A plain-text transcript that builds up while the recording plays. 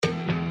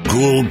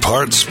Gould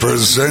Parts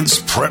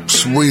presents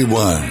Preps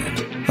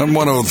Rewind on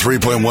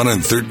 103.1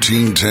 and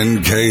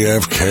 1310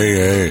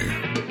 KFKA.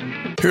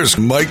 Here's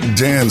Mike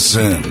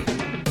Danson.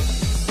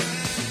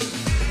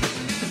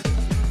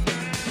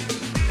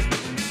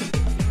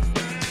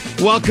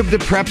 Welcome to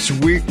Preps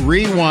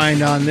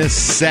Rewind on this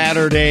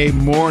Saturday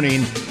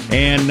morning.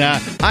 And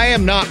I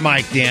am not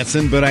Mike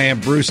Danson, but I am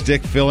Bruce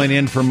Dick filling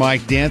in for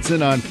Mike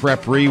Danson on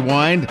Prep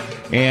Rewind.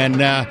 And,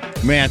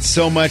 man,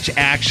 so much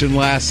action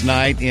last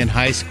night in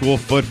high school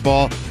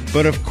football.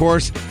 But, of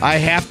course, I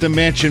have to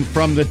mention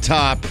from the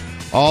top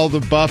all the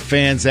Buff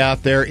fans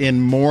out there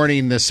in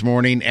mourning this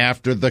morning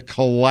after the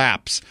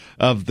collapse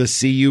of the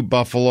CU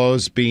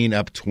Buffaloes being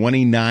up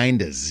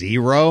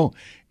 29-0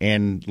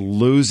 and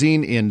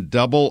losing in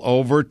double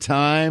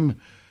overtime.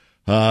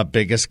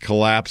 Biggest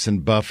collapse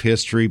in Buff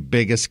history,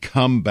 biggest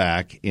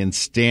comeback in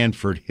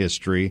Stanford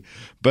history.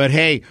 But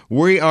hey,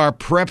 we are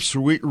Preps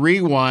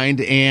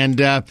Rewind, and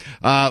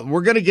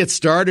we're going to get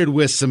started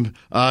with some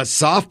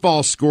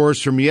softball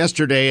scores from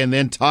yesterday and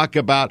then talk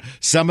about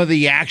some of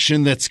the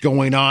action that's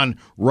going on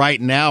right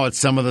now at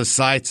some of the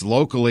sites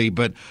locally.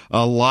 But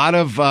a lot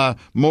of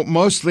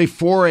mostly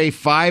 4A,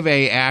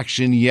 5A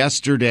action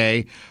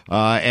yesterday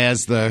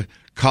as the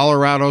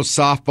Colorado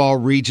softball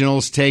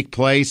regionals take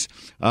place.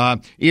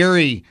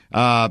 Erie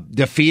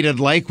defeated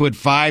Lakewood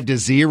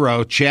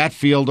 5-0.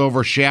 Chatfield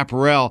over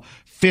Chaparral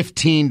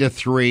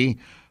 15-3.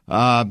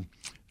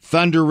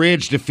 Thunder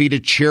Ridge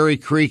defeated Cherry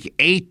Creek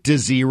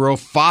 8-0.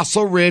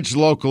 Fossil Ridge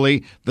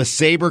locally, the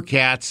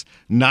SaberCats,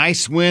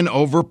 nice win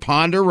over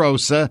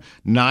Ponderosa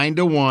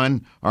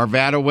 9-1.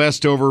 Arvada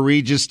West over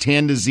Regis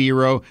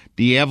 10-0.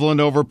 D'Evelyn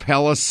over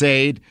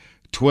Palisade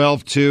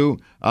 12-2.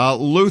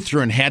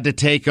 Lutheran had to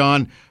take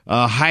on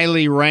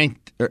highly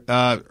ranked,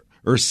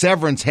 or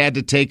Severance had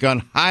to take on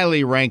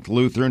highly ranked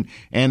Lutheran,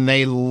 and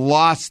they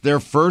lost their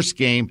first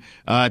game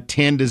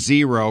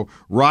 10-0.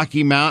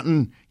 Rocky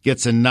Mountain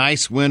gets a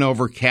nice win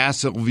over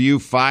Castleview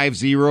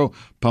 5-0.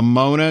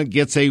 Pomona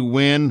gets a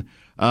win.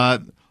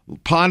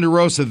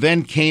 Ponderosa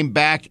then came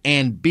back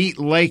and beat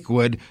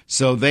Lakewood,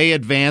 so they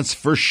advance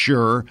for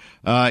sure.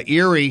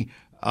 Erie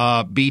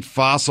beat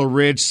Fossil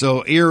Ridge,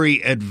 so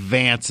Erie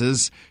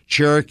advances.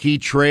 Cherokee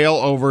Trail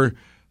over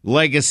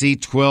Legacy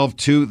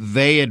 12-2.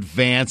 They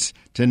advance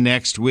to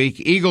next week.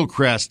 Eagle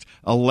Crest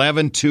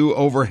 11-2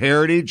 over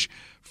Heritage.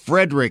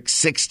 Frederick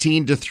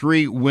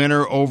 16-3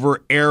 winner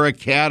over Air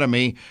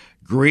Academy.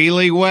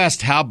 Greeley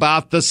West, how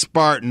about the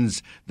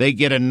Spartans? They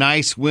get a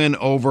nice win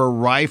over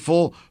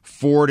Rifle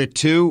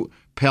 4-2.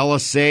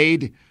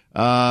 Palisade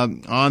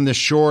on the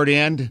short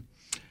end.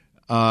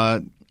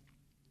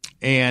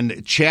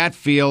 And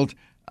Chatfield,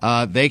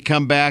 they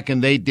come back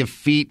and they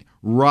defeat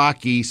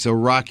Rocky, so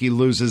Rocky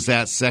loses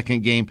that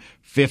second game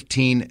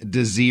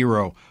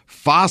 15-0.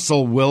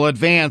 Fossil will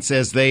advance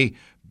as they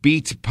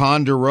beat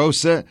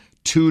Ponderosa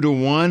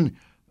 2-1.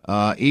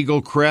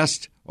 Eagle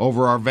Crest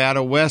over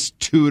Arvada West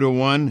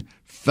 2-1.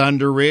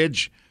 Thunder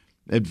Ridge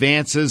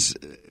advances,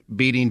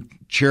 beating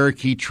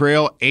Cherokee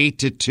Trail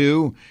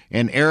 8-2,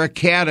 and Air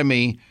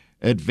Academy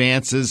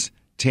advances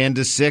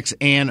 10-6,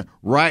 and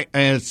right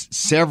as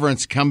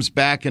Severance comes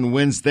back and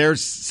wins their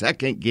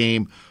second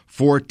game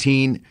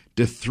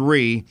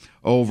 14-3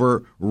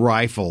 over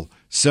Rifle.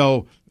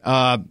 So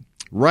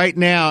right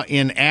now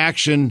in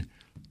action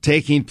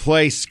taking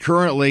place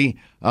currently,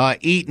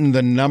 Eaton,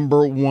 the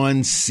number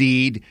one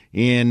seed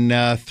in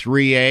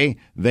 3A,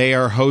 they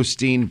are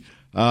hosting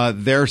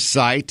their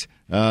site.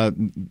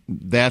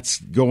 That's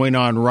going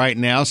on right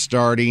now,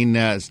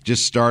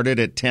 just started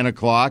at 10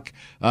 o'clock.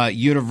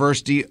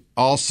 University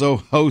also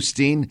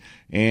hosting,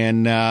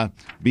 and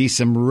be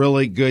some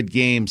really good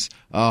games.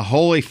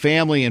 Holy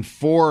Family in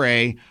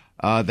 4A,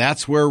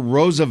 that's where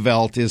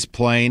Roosevelt is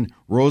playing.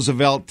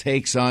 Roosevelt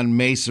takes on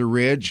Mesa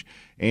Ridge,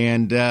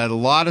 and a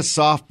lot of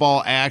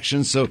softball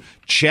action, so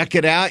check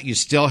it out. You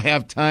still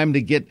have time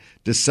to get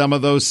to some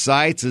of those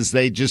sites as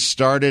they just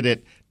started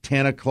at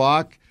 10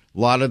 o'clock. A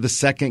lot of the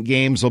second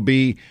games will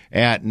be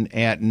at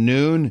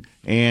noon,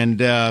 and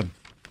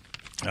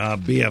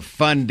be a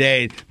fun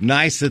day.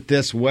 Nice at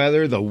this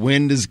weather. The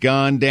wind has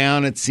gone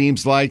down, it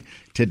seems like,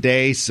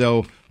 today,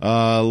 so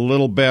a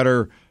little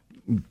better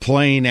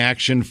playing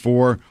action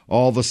for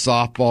all the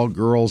softball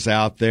girls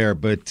out there.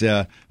 But,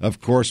 of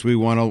course, we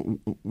want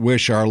to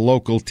wish our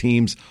local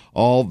teams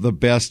all the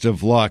best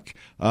of luck.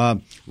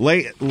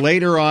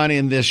 Later on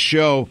in this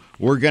show,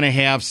 we're going to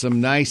have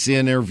some nice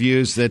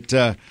interviews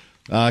that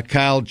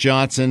Kyle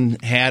Johnson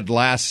had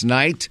last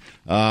night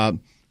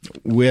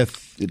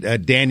with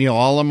Daniel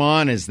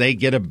Alleman as they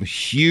get a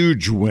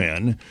huge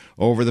win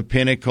over the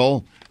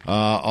Pinnacle.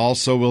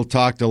 Also, we'll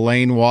talk to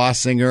Lane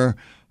Wassinger,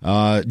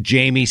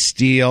 Jamie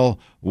Steele.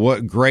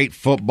 What great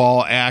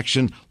football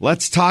action.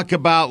 Let's talk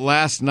about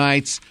last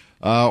night's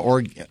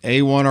A1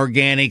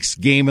 Organics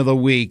Game of the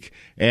Week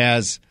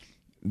as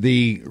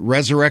the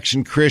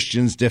Resurrection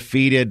Christians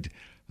defeated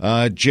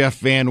Jeff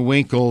Van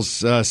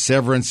Winkle's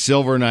Severance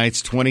Silver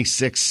Knights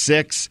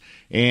 26-6,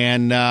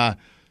 and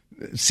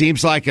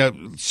seems like a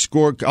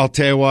score. I'll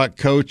tell you what,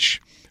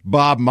 Coach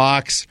Bob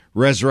Mock's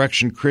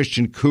Resurrection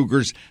Christian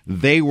Cougars,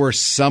 they were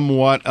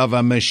somewhat of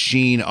a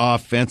machine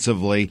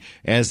offensively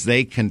as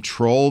they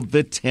controlled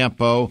the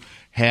tempo,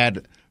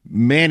 had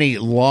many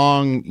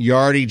long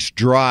yardage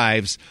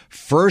drives.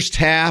 First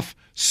half,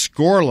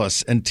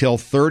 scoreless until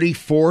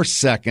 34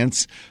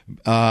 seconds.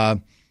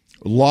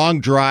 Long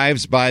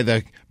drives by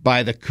the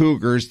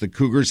Cougars. The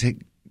Cougars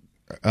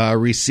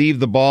received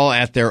the ball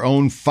at their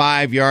own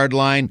 5-yard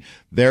line.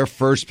 Their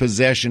first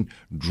possession,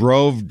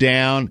 drove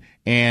down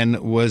and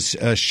was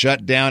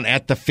shut down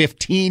at the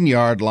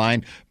 15-yard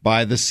line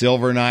by the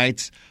Silver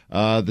Knights.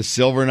 The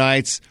Silver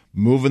Knights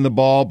moving the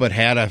ball but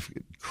had a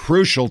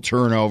crucial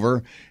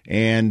turnover,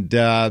 and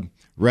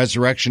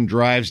Resurrection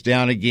drives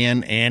down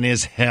again and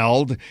is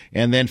held.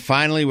 And then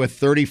finally, with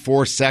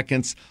 34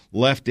 seconds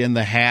left in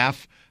the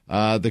half,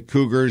 the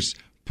Cougars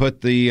put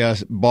the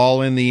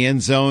ball in the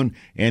end zone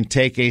and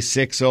take a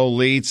 6-0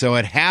 lead. So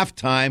at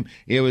halftime,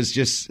 it was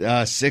just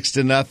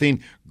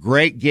 6-0.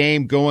 Great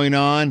game going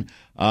on.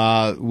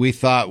 We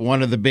thought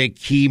one of the big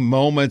key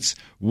moments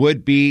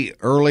would be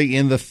early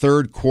in the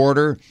third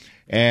quarter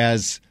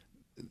as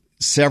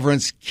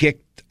Severance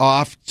kicked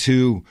off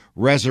to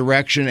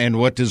Resurrection. And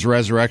what does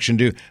Resurrection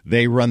do?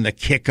 They run the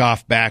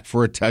kickoff back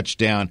for a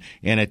touchdown.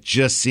 And it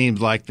just seemed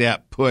like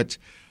that put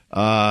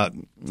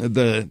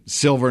the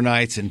Silver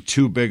Knights in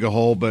too big a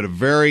hole, but a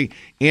very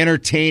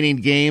entertaining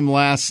game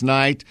last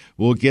night.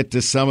 We'll get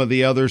to some of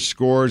the other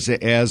scores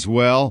as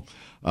well.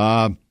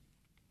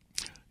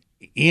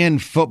 In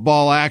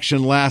football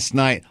action last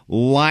night,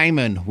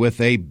 Lyman with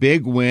a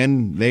big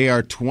win. They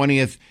are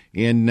 20th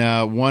in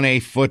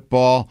 1A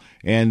football,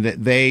 and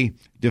they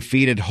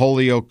defeated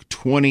Holyoke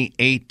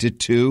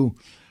 28-2.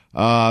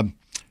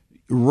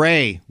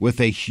 Ray with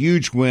a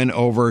huge win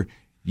over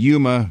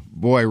Yuma.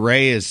 Boy,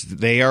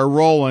 they are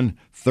rolling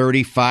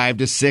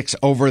 35-6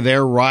 over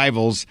their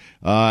rivals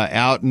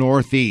out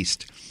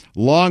northeast.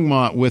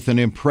 Longmont with an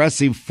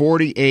impressive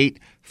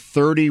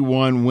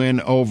 48-31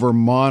 win over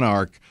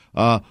Monarch.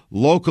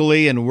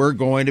 Locally, and we're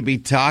going to be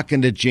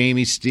talking to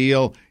Jamie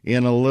Steele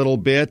in a little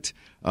bit.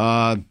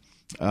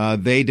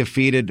 They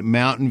defeated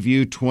Mountain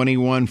View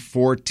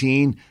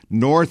 21-14.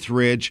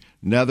 Northridge,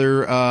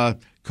 another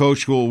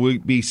coach who we'll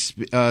be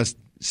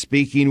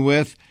speaking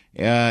with.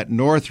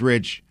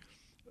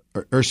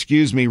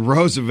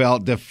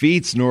 Roosevelt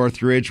defeats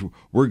Northridge.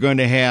 We're going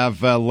to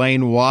have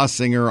Lane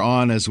Wassinger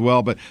on as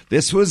well. But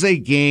this was a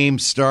game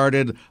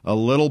started a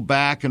little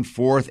back and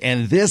forth,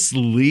 and this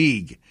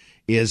league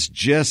is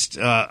just,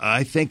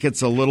 I think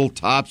it's a little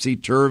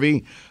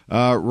topsy-turvy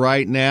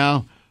right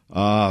now.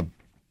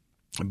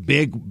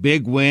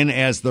 Big win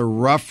as the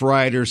Rough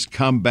Riders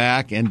come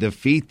back and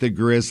defeat the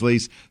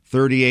Grizzlies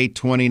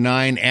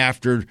 38-29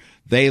 after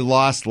they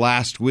lost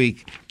last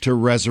week to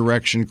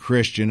Resurrection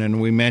Christian. And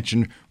we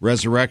mentioned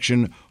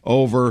Resurrection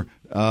over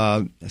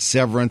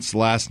Severance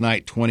last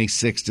night,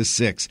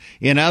 26-6.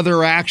 In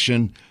other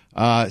action,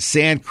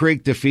 Sand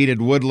Creek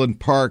defeated Woodland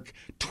Park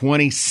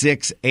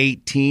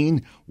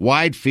 26-18.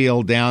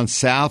 Widefield down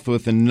south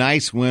with a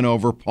nice win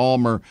over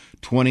Palmer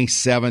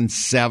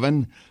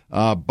 27-7.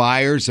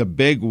 Byers, a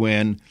big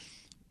win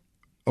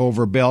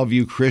over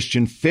Bellevue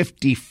Christian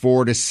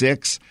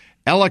 54-6.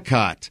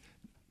 Ellicott,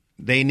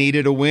 they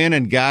needed a win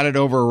and got it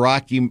over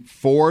Rocky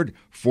Ford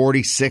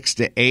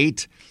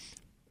 46-8.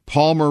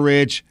 Palmer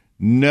Ridge,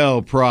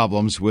 no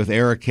problems with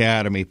Air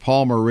Academy.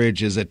 Palmer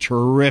Ridge is a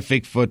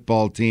terrific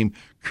football team,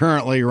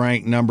 currently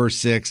ranked number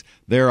 6.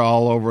 They're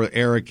all over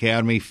Air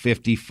Academy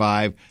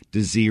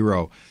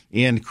 55-0.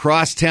 In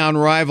crosstown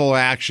rival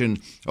action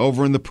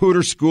over in the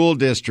Poudre School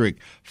District,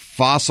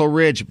 Fossil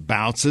Ridge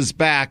bounces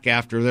back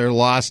after their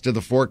loss to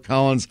the Fort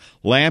Collins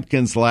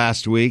Lampkins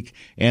last week,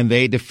 and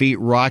they defeat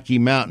Rocky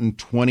Mountain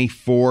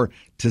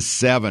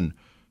 24-7.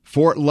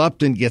 Fort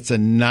Lupton gets a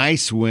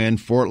nice win.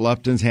 Fort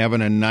Lupton's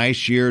having a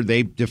nice year.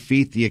 They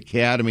defeat the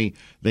Academy.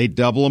 They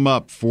double them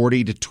up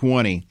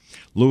 40-20.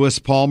 Lewis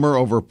Palmer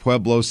over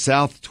Pueblo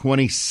South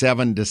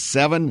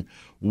 27-7.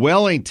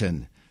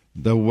 Wellington,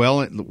 the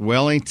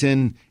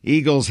Wellington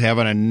Eagles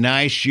having a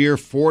nice year,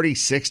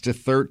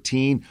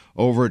 46-13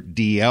 over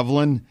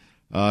D'Evelyn.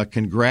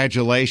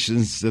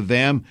 Congratulations to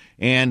them.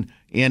 And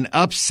in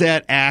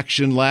upset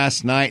action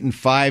last night in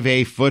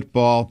 5A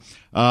football,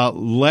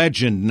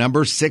 Legend,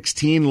 number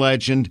 16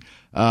 Legend,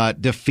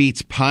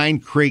 defeats Pine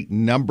Creek,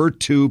 number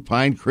 2.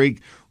 Pine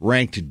Creek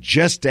ranked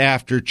just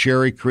after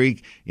Cherry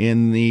Creek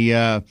in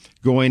the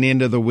going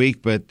into the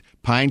week, but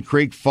Pine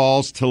Creek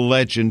falls to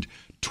Legend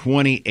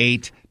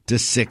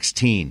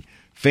 28-16.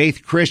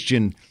 Faith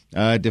Christian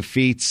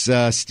defeats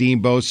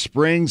Steamboat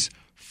Springs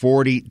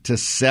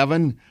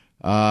 40-7.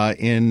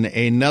 In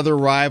another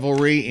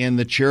rivalry in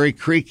the Cherry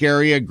Creek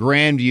area,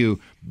 Grandview,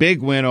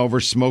 big win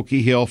over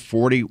Smoky Hill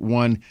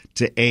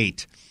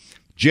 41-8.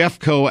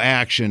 Jeffco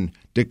action,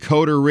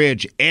 Dakota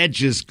Ridge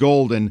edges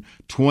Golden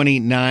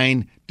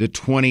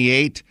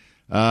 29-28.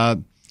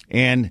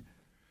 And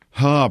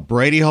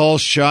Brady Hall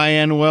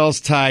Cheyenne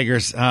Wells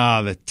Tigers,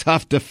 the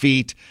tough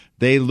defeat.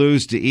 They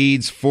lose to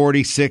Eads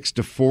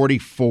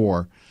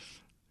 46-44.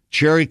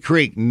 Cherry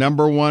Creek,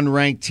 number 1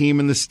 ranked team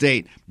in the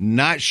state.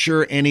 Not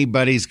sure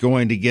anybody's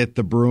going to get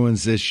the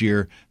Bruins this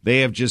year.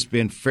 They have just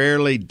been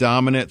fairly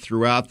dominant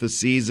throughout the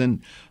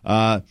season.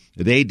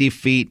 They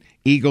defeat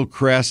Eagle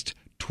Crest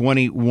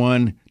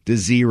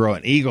 21-0.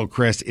 And Eagle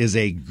Crest is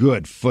a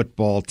good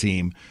football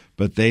team,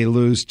 but they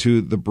lose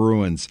to the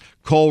Bruins.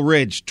 Coal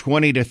Ridge,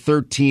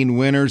 20-13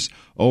 winners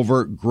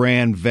over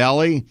Grand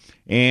Valley.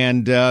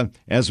 And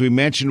as we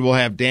mentioned, we'll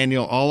have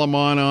Daniel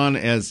Alleman on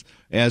as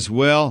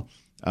well.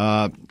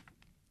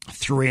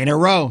 3 in a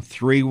row,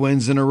 3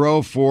 wins in a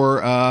row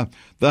for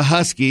the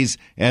Huskies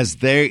as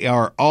they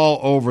are all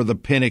over the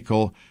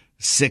Pinnacle,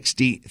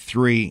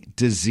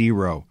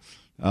 63-0.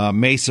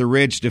 Mesa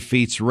Ridge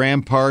defeats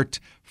Rampart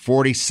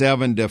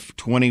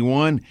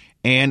 47-21,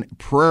 and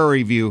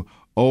Prairie View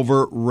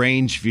over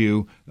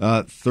Rangeview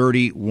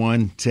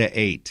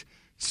 31-8.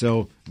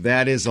 So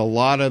that is a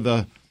lot of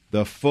the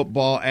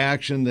football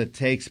action that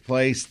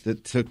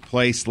took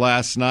place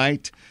last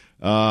night.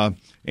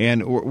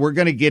 And we're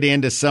going to get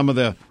into some of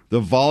the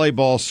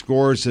volleyball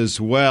scores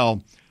as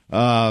well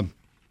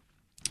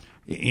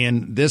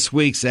in this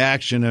week's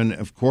action. And,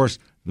 of course,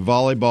 the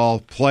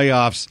volleyball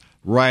playoffs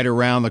right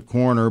around the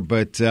corner.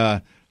 But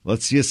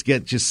let's just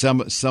get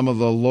some of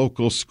the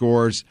local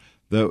scores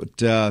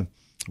that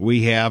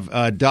we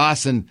have.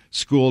 Dawson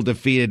School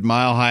defeated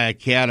Mile High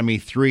Academy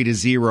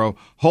 3-0.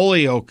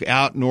 Holyoke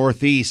out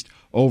northeast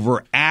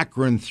over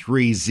Akron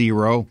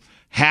 3-0.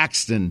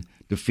 Haxton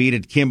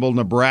defeated Kimball,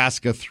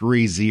 Nebraska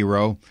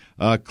 3-0.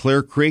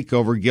 Clear Creek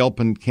over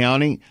Gilpin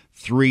County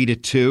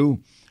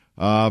 3-2.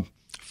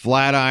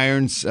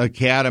 Flatirons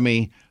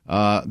Academy,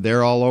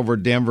 they're all over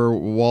Denver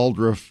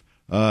Waldorf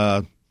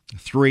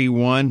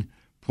 3-1.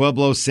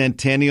 Pueblo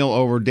Centennial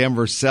over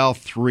Denver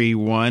South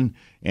 3-1.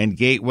 And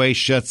Gateway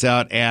shuts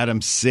out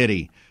Adams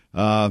City.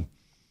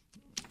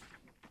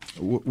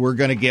 We're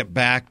going to get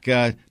back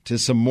to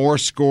some more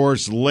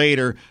scores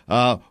later.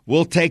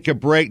 We'll take a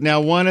break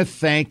now. I want to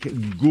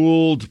thank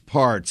Gould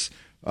Parts.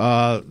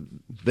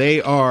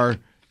 They are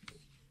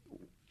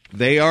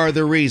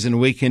the reason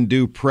we can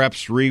do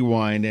Preps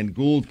Rewind. And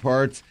Gould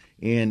Parts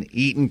in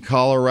Eaton,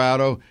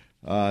 Colorado.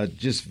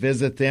 Just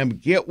visit them.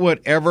 Get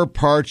whatever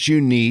parts you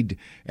need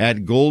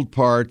at Gould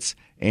Parts.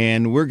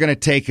 And we're going to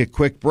take a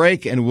quick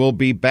break, and we'll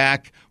be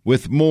back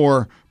with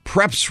more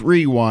Preps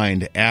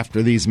Rewind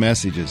after these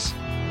messages.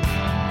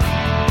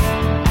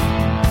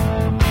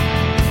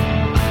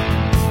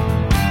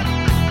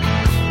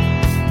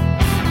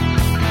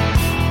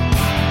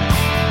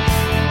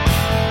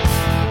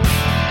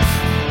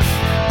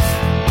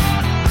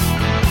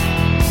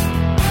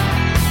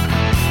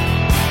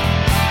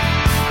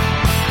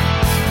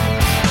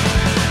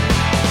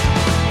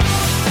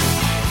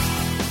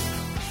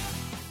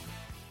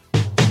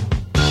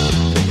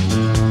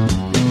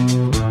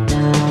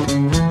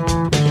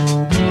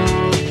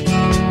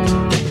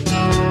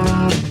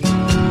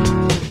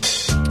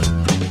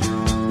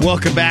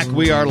 Welcome back.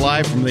 We are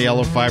live from the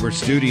Yellow Fiber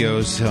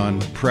Studios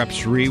on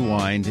Preps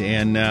Rewind.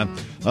 And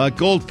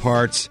Gould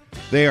Parts,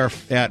 they are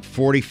at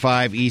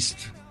 45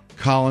 East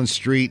Collins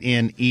Street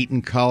in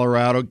Eaton,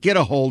 Colorado. Get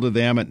a hold of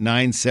them at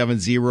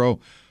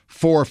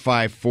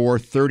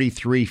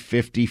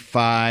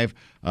 970-454-3355.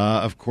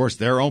 Of course,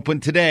 they're open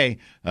today.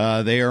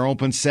 They are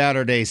open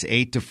Saturdays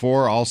 8 to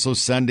 4, also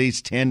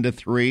Sundays 10 to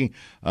 3.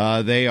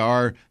 They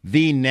are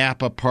the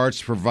Napa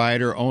parts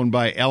provider owned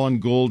by Ellen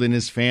Gould and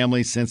his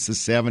family since the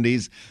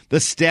 70s. The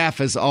staff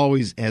has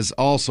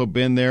also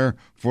been there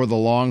for the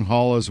long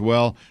haul as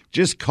well.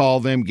 Just call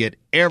them, get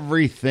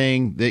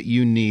everything that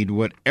you need,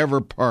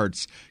 whatever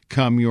parts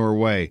come your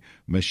way.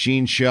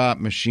 Machine shop,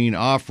 machine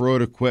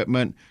off-road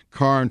equipment,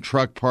 car and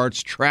truck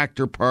parts,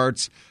 tractor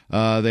parts.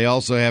 They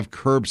also have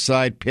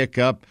curbside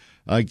pickup.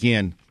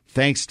 Again,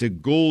 thanks to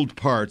Gould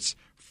Parts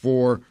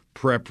for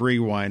Prep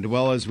Rewind.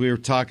 Well, as we were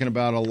talking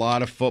about a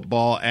lot of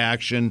football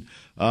action,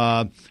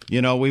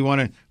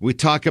 we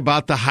talk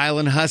about the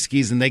Highland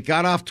Huskies, and they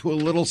got off to a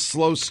little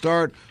slow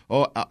start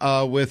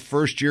with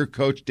first-year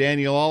coach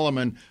Daniel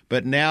Alleman,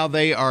 but now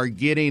they are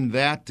getting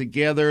that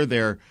together.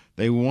 They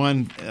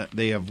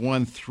have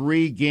won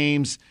 3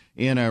 games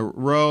in a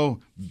row.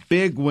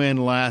 Big win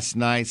last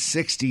night,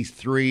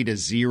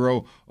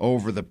 63-0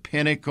 over the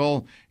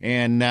Pinnacle.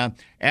 And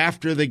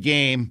after the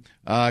game,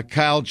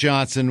 Kyle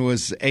Johnson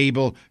was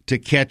able to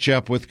catch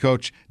up with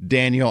Coach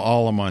Daniel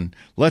Alleman.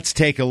 Let's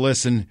take a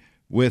listen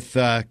with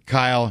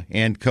Kyle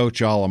and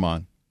Coach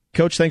Alleman.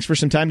 Coach, thanks for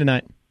some time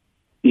tonight.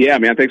 Yeah,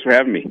 man, thanks for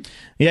having me.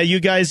 Yeah, you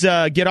guys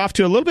get off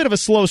to a little bit of a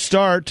slow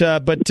start,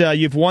 but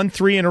you've won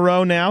 3 in a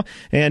row now,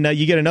 and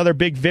you get another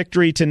big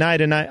victory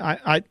tonight. And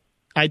I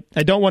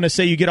don't want to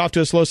say you get off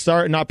to a slow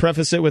start and not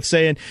preface it with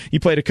saying you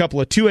played a couple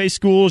of 2A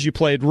schools, you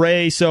played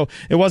Ray, so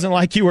it wasn't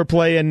like you were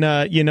playing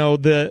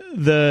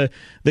the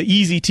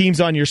easy teams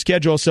on your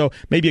schedule. So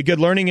maybe a good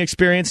learning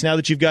experience now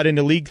that you've got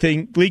into league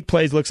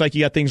plays. Looks like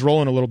you got things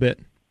rolling a little bit.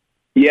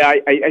 Yeah,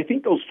 I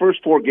think those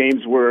first 4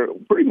 games were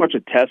pretty much a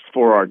test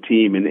for our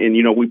team. And,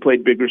 we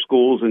played bigger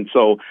schools. And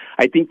so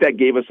I think that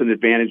gave us an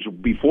advantage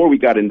before we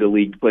got into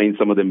league playing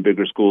some of them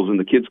bigger schools. And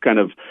the kids kind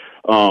of,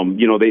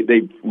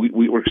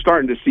 we were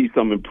starting to see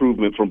some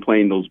improvement from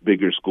playing those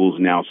bigger schools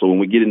now. So when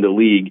we get into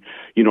league,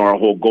 our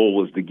whole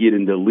goal is to get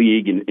into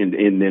league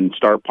and then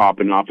start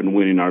popping off and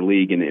winning our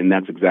league. And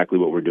that's exactly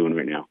what we're doing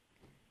right now.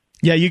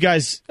 Yeah, you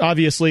guys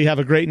obviously have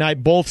a great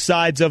night, both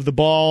sides of the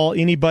ball.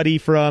 Anybody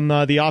from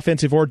the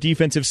offensive or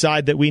defensive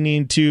side that we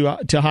need to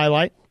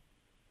highlight?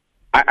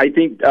 I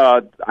think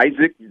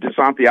Isaac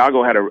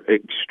DeSantiago had an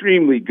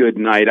extremely good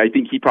night. I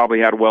think he probably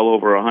had well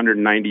over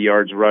 190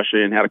 yards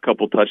rushing, had a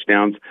couple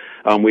touchdowns.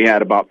 We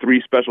had about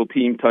 3 special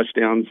team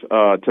touchdowns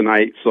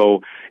tonight. So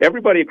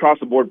everybody across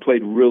the board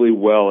played really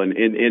well.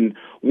 And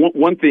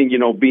one thing,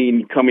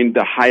 coming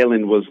to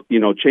Highland was,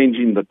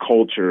 changing the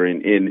culture.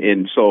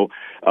 And so,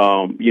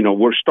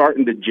 we're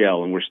starting to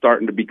gel and we're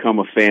starting to become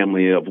a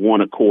family of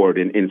one accord.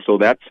 And so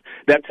that's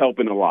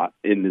helping a lot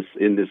in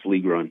this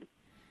league run.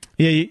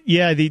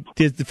 Yeah.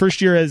 The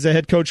first year as a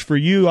head coach for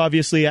you,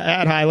 obviously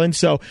at Highland,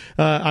 so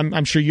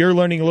I'm sure you're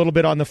learning a little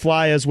bit on the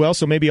fly as well.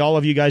 So maybe all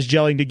of you guys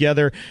gelling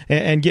together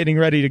and getting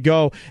ready to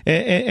go,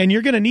 and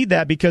you're going to need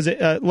that because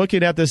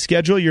looking at the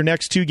schedule, your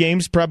next 2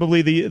 games,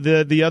 probably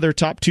the other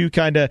top 2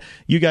 kind of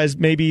you guys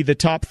maybe the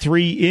top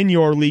 3 in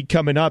your league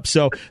coming up.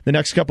 So the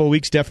next couple of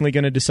weeks definitely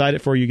going to decide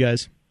it for you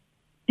guys.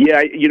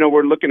 Yeah,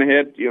 we're looking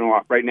ahead.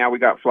 Right now we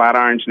got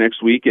Flatirons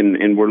next week,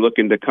 and we're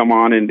looking to come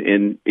on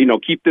and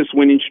keep this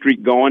winning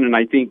streak going. And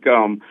I think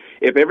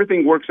if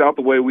everything works out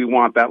the way we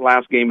want, that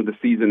last game of the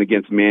season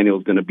against Manual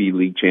is going to be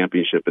league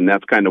championship, and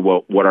that's kind of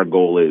what our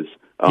goal is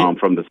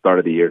from the start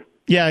of the year.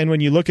 Yeah, and when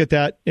you look at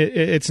that,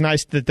 it's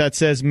nice that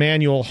says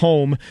Manual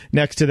home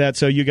next to that,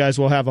 so you guys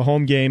will have a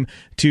home game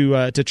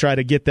to try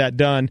to get that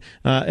done.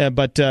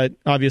 But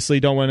obviously,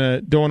 don't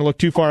want to look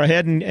too far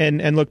ahead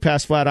and look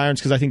past Flatirons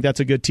because I think that's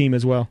a good team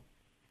as well.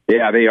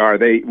 Yeah, they are.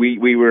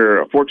 We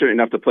were fortunate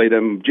enough to play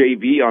them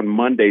JV on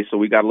Monday, so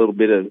we got a little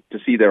bit to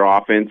see their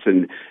offense,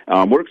 and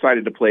we're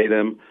excited to play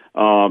them.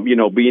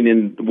 Being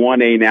in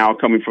 1A now,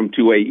 coming from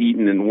 2A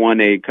Eaton and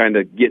 1A, kind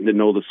of getting to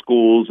know the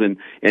schools and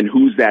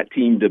who's that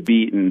team to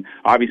beat. And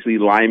obviously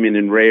Lyman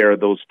and Ray are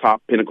those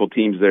top pinnacle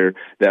teams there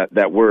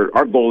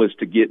our goal is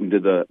to get into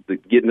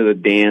the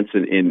dance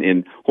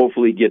and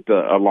hopefully get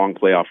a long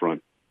playoff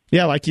run.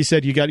 Yeah, like you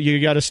said, you got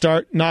to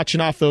start notching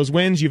off those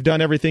wins. You've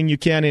done everything you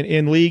can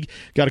in league,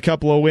 got a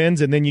couple of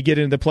wins, and then you get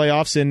into the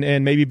playoffs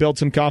and maybe build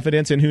some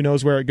confidence, and who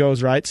knows where it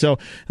goes, right? So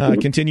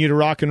continue to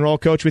rock and roll,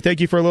 Coach. We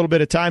thank you for a little bit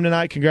of time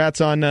tonight.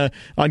 Congrats on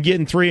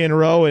getting 3 in a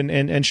row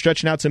and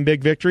stretching out some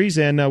big victories,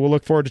 and we'll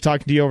look forward to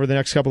talking to you over the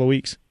next couple of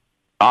weeks.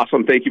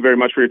 Awesome. Thank you very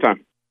much for your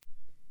time.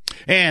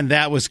 And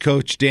that was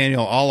Coach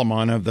Daniel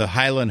Alleman of the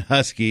Highland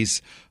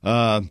Huskies.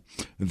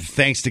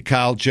 Thanks to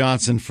Kyle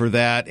Johnson for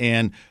that.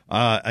 And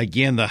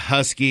again, the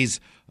Huskies,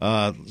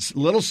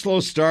 little slow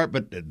start,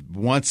 but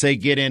once they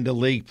get into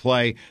league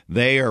play,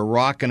 they are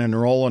rocking and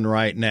rolling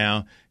right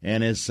now.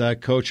 And as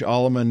Coach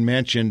Alleman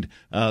mentioned,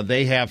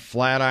 they have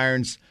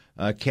Flatirons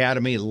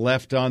Academy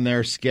left on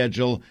their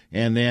schedule,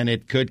 and then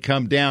it could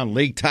come down.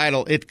 League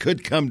title, it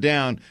could come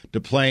down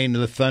to playing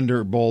the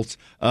Thunderbolts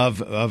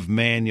of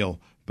Manual.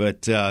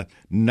 But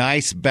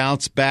nice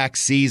bounce-back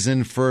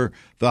season for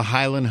the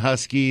Highland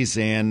Huskies,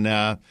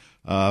 and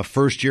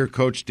first-year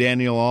coach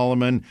Daniel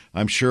Alleman.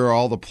 I'm sure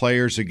all the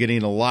players are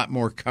getting a lot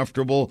more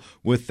comfortable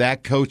with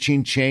that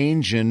coaching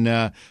change,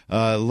 and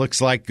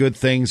looks like good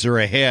things are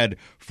ahead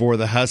for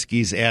the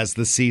Huskies as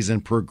the season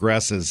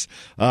progresses.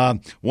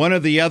 One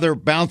of the other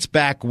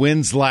bounce-back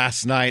wins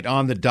last night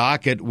on the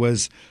docket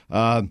was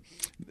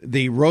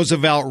the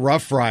Roosevelt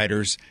Rough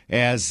Riders,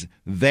 as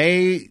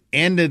they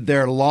ended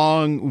their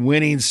long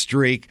winning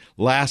streak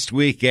last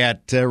week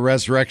at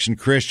Resurrection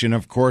Christian.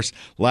 Of course,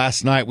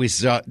 last night we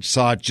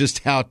saw just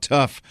how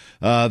tough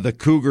the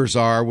Cougars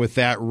are with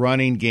that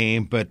running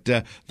game, but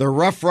the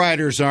Rough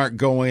Riders aren't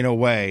going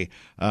away.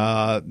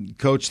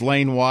 Coach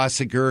Lane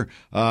Wassinger,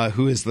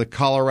 who is the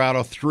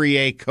Colorado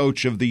 3A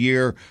Coach of the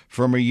Year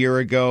from a year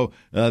ago,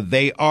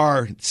 they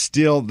are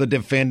still the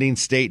defending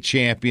state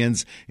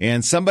champions,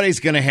 and somebody's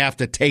going to have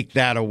to take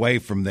that away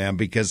from them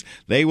because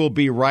they will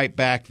be right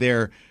back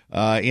there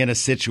in a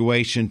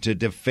situation to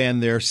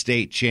defend their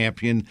state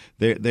champion,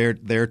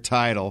 their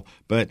title.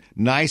 But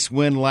nice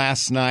win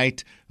last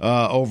night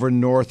over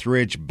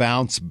Northridge,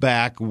 bounce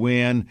back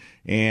win.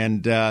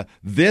 And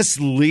this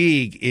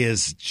league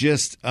is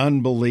just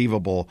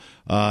unbelievable.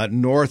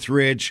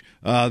 Northridge,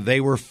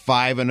 they were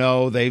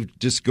 5-0. They've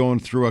just gone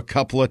through a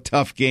couple of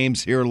tough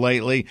games here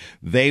lately.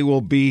 They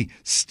will be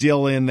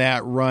still in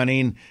that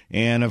running.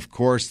 And, of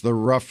course, the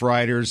Rough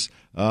Riders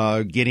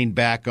getting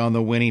back on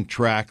the winning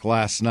track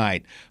last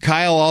night.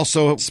 Kyle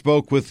also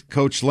spoke with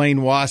Coach Lane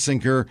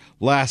Wassinger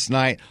last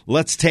night.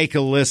 Let's take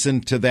a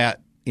listen to that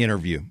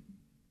interview.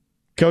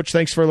 Coach,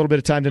 thanks for a little bit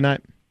of time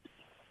tonight.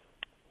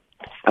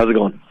 How's it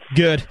going?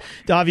 Good.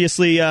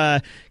 Obviously,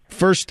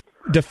 first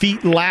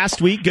defeat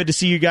last week. Good to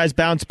see you guys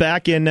bounce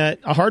back in a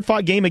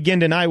hard-fought game again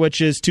tonight, which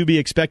is to be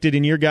expected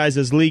in your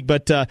guys' league.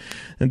 But the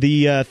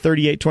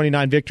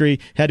 38-29 victory,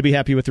 had to be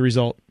happy with the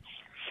result.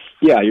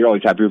 Yeah, you're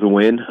always happy with a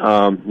win.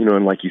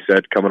 And like you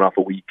said, coming off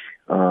a week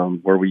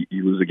where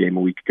you lose a game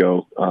a week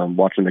ago,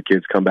 watching the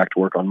kids come back to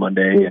work on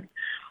Monday and,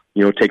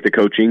 take the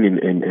coaching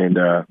and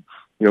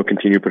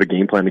continue to put a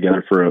game plan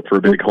together for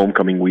a big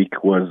homecoming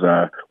week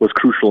was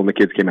crucial. And the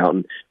kids came out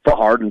and fought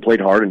hard and played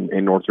hard,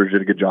 and Northridge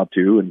did a good job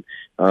too. And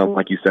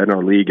like you said, in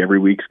our league, every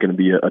week's going to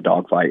be a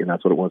dogfight, and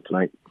that's what it was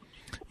tonight.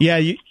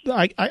 Yeah,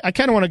 I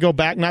kind of want to go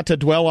back, not to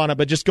dwell on it,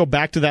 but just go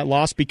back to that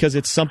loss because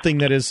it's something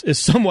that is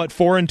somewhat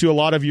foreign to a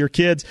lot of your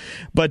kids,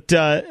 but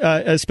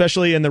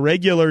especially in the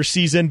regular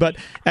season. But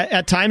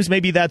at times,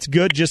 maybe that's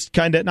good. Just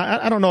kind of,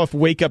 I don't know if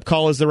wake-up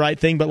call is the right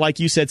thing, but like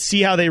you said,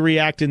 see how they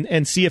react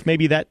and see if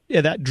maybe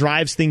that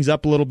drives things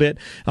up a little bit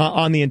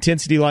on the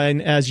intensity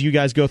line as you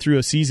guys go through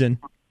a season.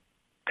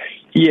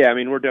 Yeah, I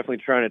mean, we're definitely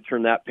trying to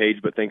turn that page,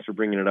 but thanks for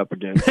bringing it up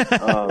again.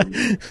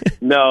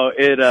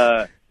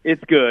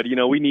 It's good.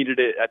 We needed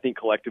it, I think,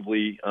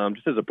 collectively,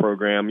 just as a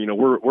program.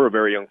 We're a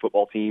very young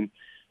football team,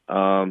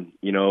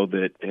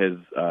 that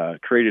has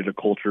created a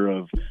culture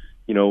of,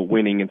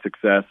 winning and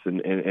success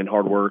and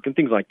hard work and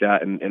things like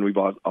that. And we've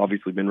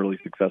obviously been really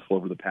successful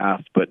over the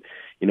past. But,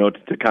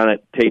 to kind of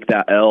take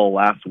that L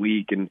last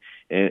week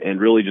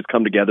and really just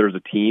come together as a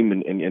team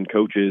and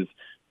coaches,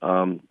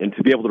 and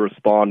to be able to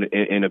respond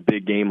in a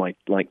big game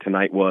like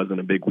tonight was, and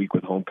a big week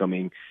with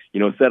homecoming,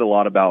 said a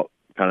lot about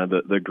kind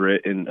of the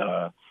grit and,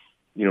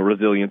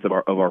 resilience of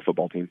our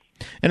football team.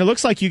 And it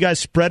looks like you guys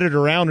spread it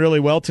around really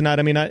well tonight.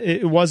 I mean,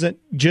 it wasn't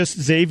just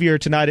Xavier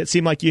tonight. It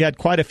seemed like you had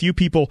quite a few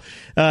people,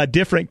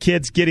 different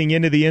kids getting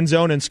into the end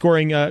zone and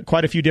scoring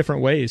quite a few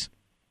different ways.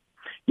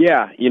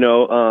 Yeah, I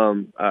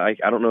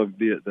don't know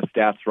the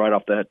stats right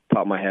off the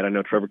top of my head. I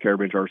know Trevor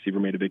Carabinge, our receiver,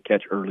 made a big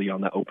catch early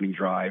on that opening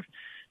drive.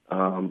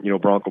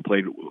 Bronco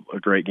played a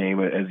great game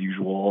as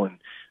usual, and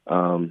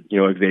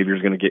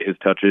Xavier's going to get his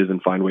touches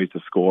and find ways to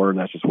score, and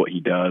that's just what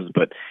he does.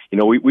 But,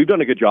 we've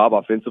done a good job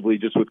offensively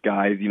just with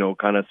guys,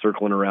 kind of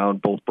circling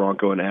around both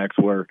Bronco and X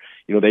where,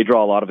 they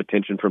draw a lot of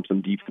attention from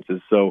some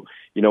defenses. So,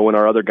 when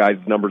our other guys'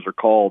 numbers are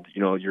called,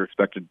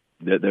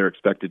 they're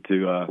expected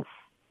to,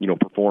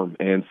 perform.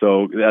 And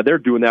so they're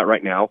doing that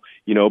right now,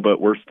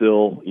 but we're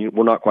still,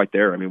 we're not quite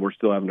there. I mean, we're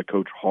still having to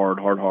coach hard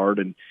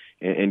and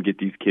get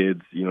these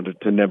kids,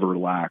 to never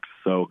relax.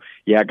 So,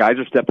 yeah, guys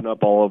are stepping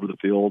up all over the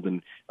field,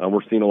 and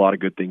we're seeing a lot of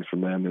good things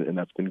from them, and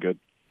that's been good.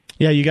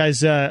 Yeah, you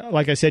guys,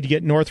 like I said, you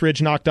get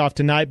Northridge knocked off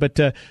tonight, but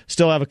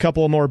still have a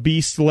couple more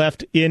beasts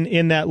left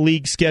in that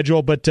league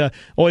schedule. But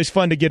always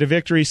fun to get a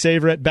victory,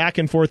 savor it, back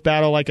and forth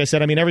battle. Like I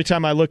said, I mean, every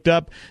time I looked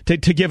up to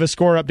give a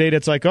score update,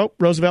 it's like, oh,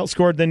 Roosevelt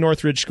scored, then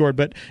Northridge scored.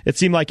 But it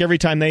seemed like every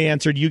time they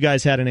answered, you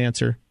guys had an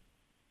answer.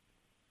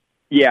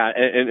 Yeah,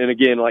 and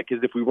again,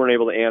 because if we weren't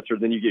able to answer,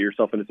 then you get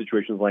yourself into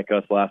situations like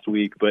us last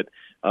week. But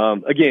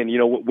again,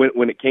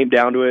 when it came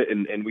down to it,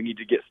 and we need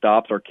to get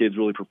stops, our kids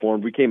really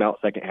performed. We came out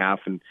second half,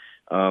 and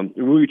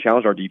we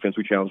challenged our defense.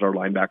 We challenged our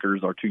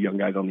linebackers, our two young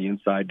guys on the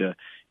inside, to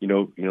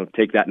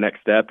take that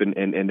next step,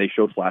 and they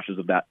showed flashes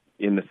of that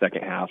in the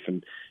second half,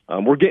 and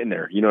we're getting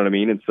there. You know what I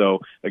mean? And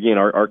so again,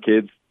 our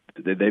kids,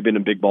 they've been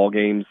in big ball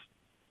games,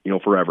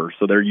 forever.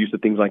 So they're used to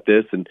things like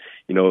this, and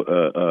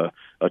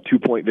a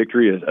 2-point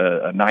victory,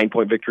 a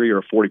 9-point victory, or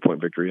a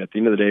 40-point victory. At the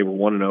end of the day,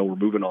 we're 1-0. We're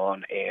moving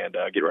on and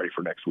get ready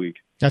for next week.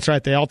 That's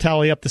right. They all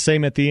tally up the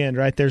same at the end,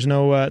 right? There's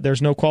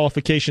no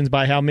qualifications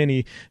by how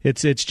many.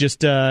 It's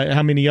just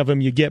how many of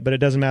them you get, but it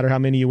doesn't matter how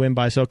many you win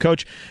by. So,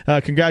 Coach,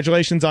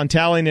 congratulations on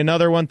tallying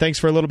another one. Thanks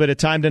for a little bit of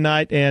time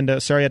tonight,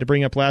 and sorry I had to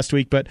bring up last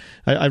week, but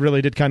I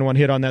really did kind of want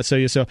to hit on that.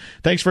 So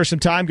thanks for some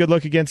time. Good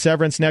luck against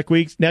Severance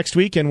next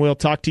week, and we'll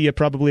talk to you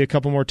probably a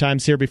couple more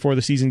times here before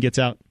the season gets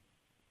out.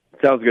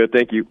 Sounds good.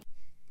 Thank you.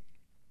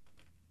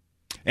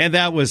 And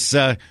that was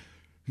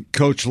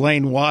Coach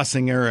Lane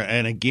Wassinger.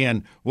 And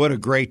again, what a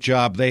great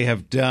job they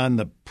have done,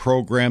 the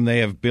program they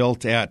have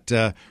built at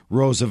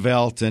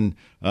Roosevelt. And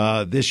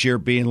this year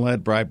being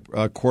led by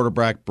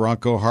quarterback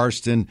Bronco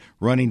Harston,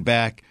 running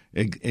back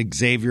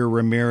Xavier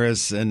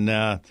Ramirez,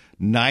 and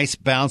nice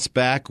bounce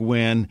back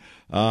win.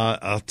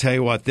 I'll tell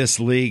you what,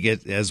 this league,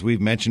 as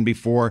we've mentioned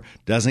before,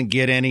 doesn't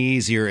get any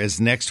easier, as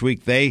next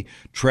week they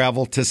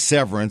travel to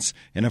Severance.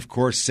 And, of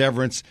course,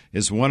 Severance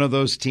is one of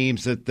those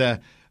teams that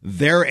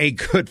they're a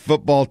good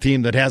football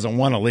team that hasn't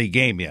won a league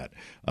game yet.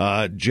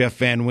 Jeff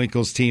Van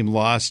Winkle's team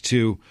lost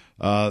to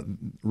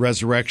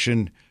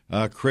Resurrection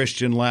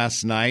Christian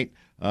last night.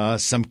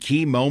 Some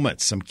key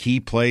moments, some key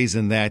plays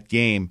in that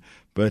game.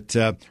 But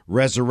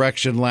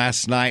Resurrection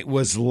last night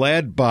was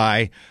led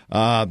by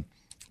Hunter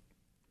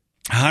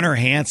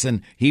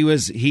Hansen. He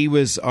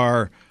was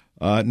our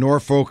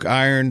Norfolk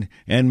Iron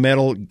and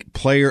Metal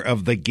player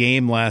of the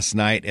game last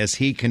night, as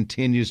he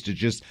continues to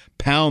just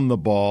pound the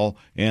ball,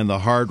 and the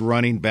hard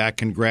running back.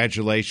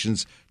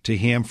 Congratulations to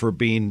him for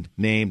being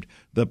named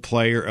the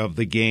player of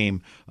the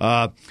game.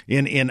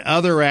 In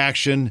other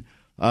action,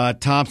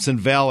 Thompson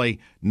Valley.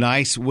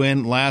 Nice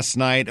win last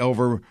night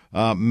over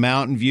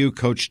Mountain View.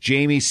 Coach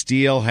Jamie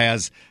Steele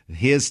has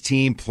his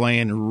team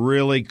playing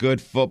really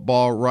good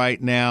football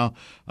right now.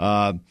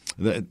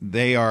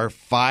 They are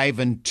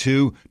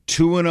 5-2,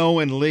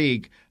 2-0 in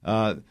league.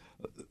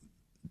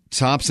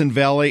 Thompson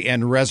Valley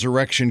and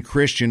Resurrection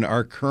Christian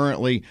are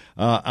currently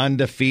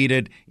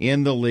undefeated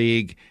in the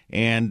league.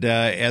 And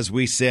as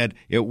we said,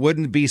 it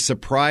wouldn't be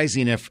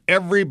surprising if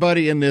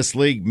everybody in this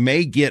league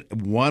may get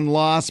one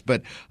loss,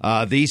 but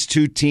these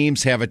two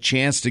teams have a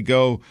chance to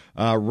go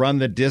run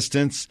the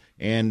distance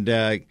and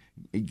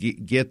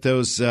get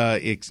those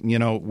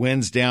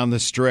wins down the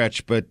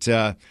stretch. But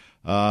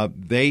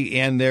they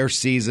end their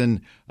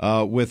season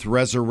with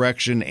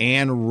Resurrection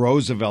and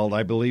Roosevelt.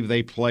 I believe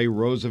they play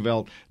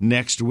Roosevelt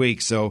next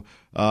week. So,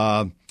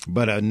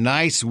 but a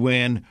nice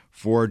win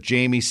for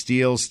Jamie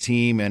Steele's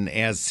team, and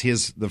as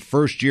the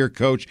first-year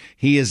coach,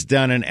 he has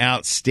done an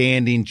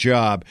outstanding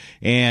job.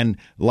 And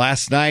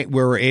last night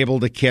we were able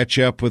to catch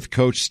up with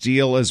Coach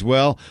Steele as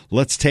well.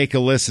 Let's take a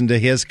listen to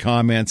his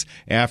comments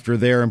after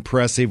their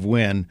impressive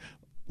win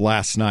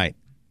last night.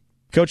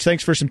 Coach,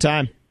 thanks for some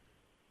time.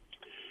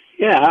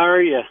 Yeah, how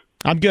are you?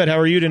 I'm good. How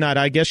are you tonight?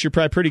 I guess you're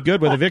probably pretty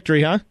good with a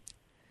victory, huh?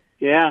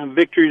 Yeah,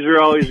 victories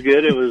are always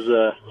good. It was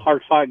a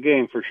hard-fought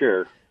game for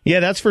sure. Yeah,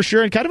 that's for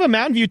sure. And kind of a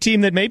Mountain View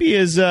team that maybe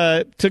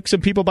took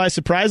some people by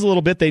surprise a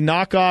little bit. They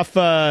knock off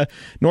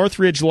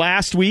Northridge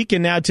last week,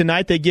 and now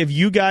tonight they give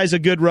you guys a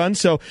good run.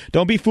 So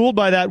don't be fooled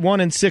by that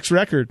 1-6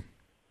 record.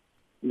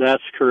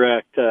 That's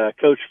correct.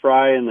 Coach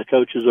Fry and the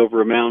coaches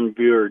over at Mountain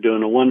View are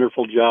doing a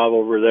wonderful job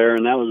over there,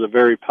 and that was a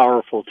very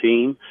powerful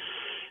team.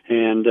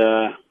 And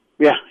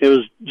yeah, it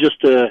was just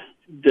to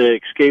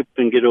escape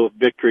and get a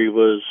victory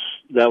was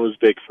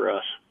big for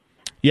us.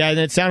 Yeah, and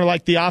it sounded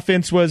like the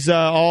offense was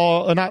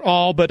not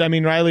all, but I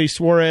mean, Riley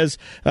Suarez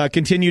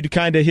continued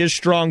kind of his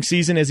strong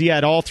season as he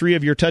had all three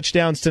of your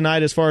touchdowns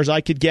tonight, as far as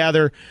I could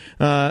gather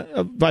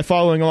by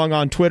following along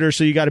on Twitter.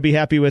 So you got to be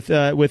happy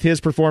with his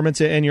performance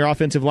and your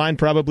offensive line,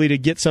 probably to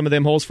get some of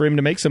them holes for him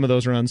to make some of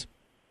those runs.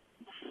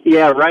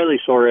 Yeah, Riley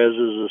Suarez is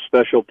a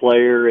special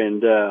player,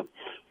 and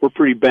we're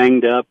pretty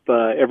banged up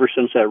ever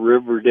since that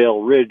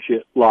Riverdale Ridge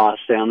loss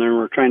down there, and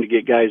we're trying to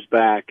get guys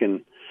back.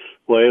 And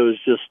well, it was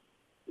just.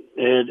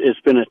 It's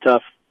been a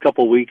tough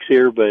couple weeks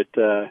here, but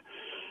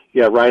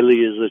yeah, Riley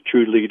is a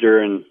true leader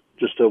and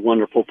just a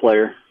wonderful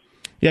player.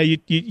 Yeah,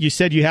 you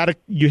said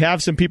you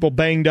have some people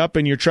banged up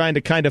and you're trying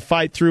to kind of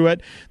fight through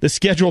it. The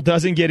schedule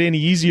doesn't get any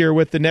easier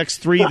with the next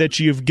three that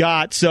you've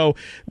got. So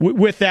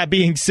with that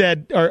being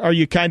said, are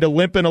you kind of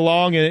limping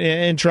along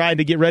and trying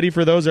to get ready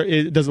for those?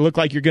 Or does it look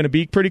like you're going to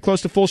be pretty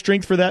close to full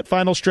strength for that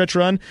final stretch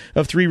run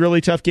of three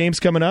really tough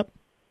games coming up?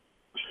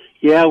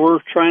 Yeah, we're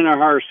trying our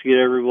hardest to get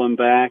everyone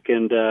back,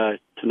 and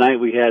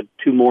tonight we had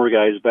two more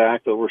guys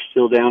back, but we're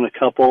still down a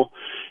couple,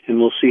 and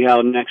we'll see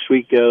how next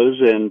week goes,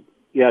 and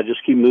yeah,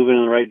 just keep moving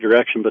in the right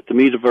direction. But the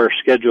meat of our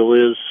schedule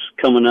is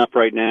coming up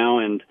right now,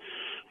 and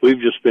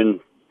it's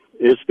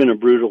been a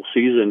brutal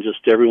season.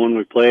 Just everyone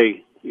we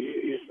play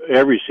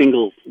every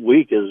single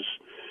week is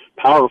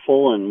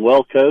powerful and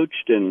well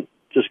coached and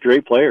just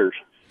great players.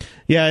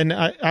 Yeah, and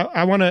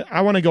I want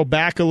to go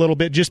back a little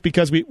bit just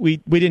because we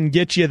didn't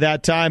get you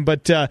that time,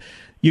 but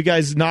you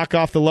guys knock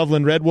off the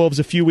Loveland Red Wolves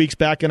a few weeks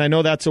back, and I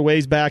know that's a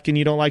ways back, and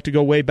you don't like to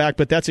go way back,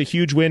 but that's a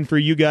huge win for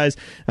you guys.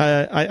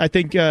 I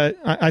think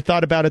I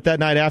thought about it that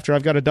night after.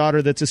 I've got a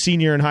daughter that's a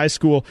senior in high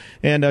school,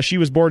 and she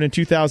was born in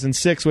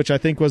 2006, which I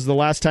think was the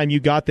last time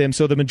you got them.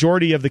 So the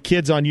majority of the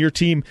kids on your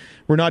team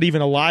were not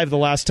even alive the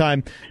last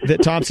time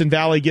that Thompson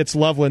Valley gets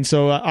Loveland.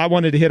 So I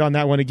wanted to hit on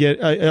that one again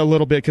a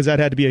little bit because that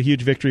had to be a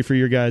huge victory for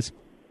your guys.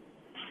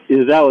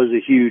 Yeah, that was a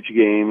huge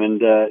game,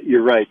 and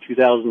you're right,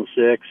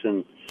 2006,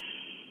 and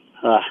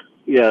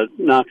yeah,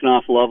 knocking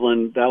off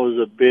Loveland, that was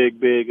a big,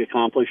 big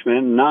accomplishment.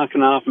 And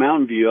knocking off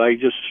Mountain View, I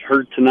just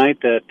heard tonight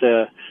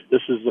that this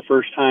is the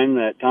first time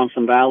that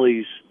Thompson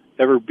Valley's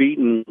ever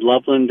beaten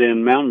Loveland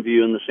and Mountain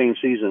View in the same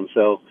season.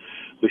 So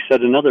we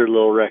set another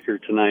little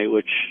record tonight,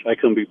 which I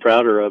couldn't be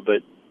prouder of,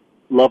 but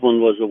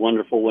Loveland was a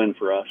wonderful win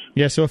for us.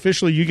 Yeah, so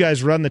officially you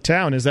guys run the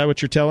town. Is that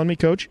what you're telling me,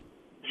 Coach?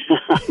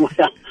 Well,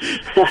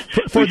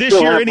 for this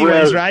year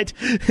anyways, right?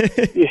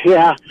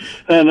 Yeah,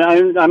 and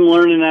I'm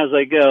learning as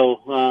I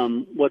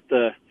go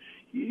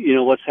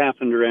what's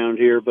happened around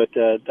here, but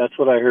that's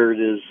what I heard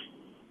is,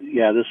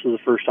 yeah, this is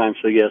the first time,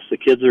 so yes, the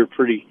kids are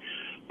pretty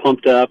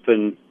pumped up,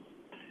 and,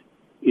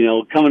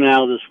 coming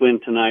out of this win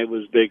tonight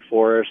was big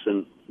for us,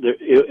 and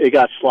it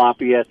got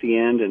sloppy at the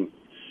end, and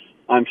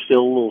I'm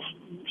still a little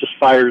just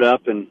fired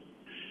up and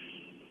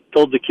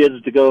told the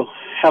kids to go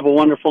have a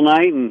wonderful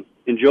night and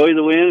enjoy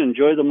the win,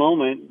 enjoy the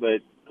moment,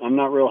 but I'm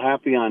not real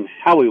happy on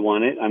how we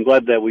won it. I'm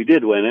glad that we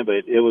did win it,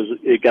 but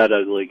it got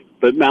ugly.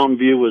 But Mountain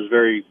View was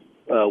very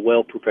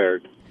well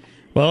prepared.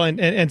 Well,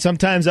 and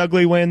sometimes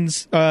ugly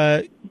wins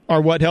are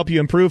what help you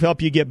improve,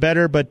 help you get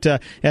better, but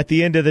at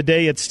the end of the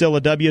day, it's still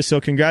a W, so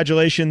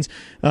congratulations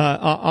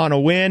on a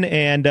win,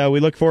 and we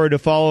look forward to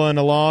following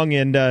along,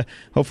 and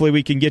hopefully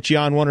we can get you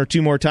on one or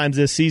two more times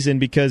this season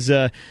because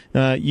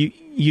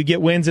you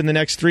get wins in the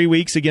next 3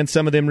 weeks against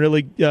some of them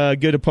really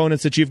good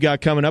opponents that you've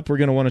got coming up, we're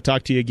going to want to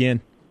talk to you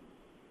again.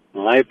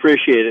 Well, I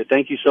appreciate it.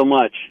 Thank you so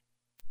much.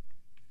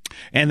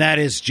 And that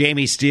is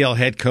Jamie Steele,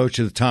 head coach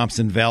of the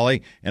Thompson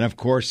Valley. And, of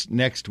course,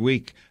 next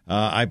week,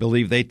 I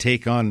believe they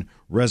take on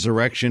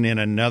Resurrection in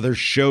another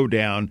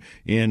showdown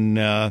in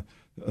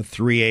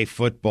 3A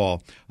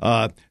football.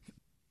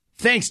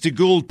 Thanks to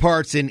Gould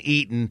Parts in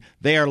Eaton.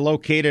 They are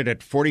located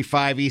at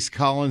 45 East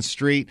Collins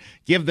Street.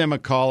 Give them a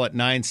call at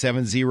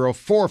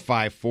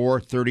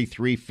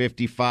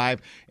 970-454-3355.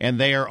 And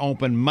they are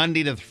open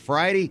Monday to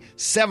Friday,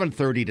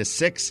 7:30 to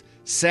 6.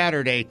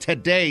 Saturday,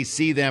 today,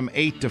 see them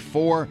 8 to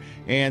 4.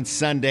 And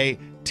Sunday,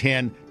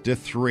 10 to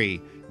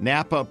 3.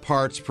 Napa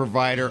Parts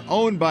Provider,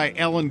 owned by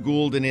Ellen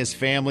Gould and his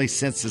family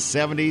since the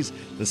 70s.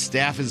 The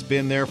staff has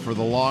been there for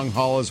the long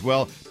haul as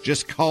well.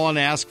 Just call and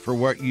ask for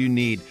what you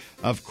need.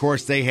 Of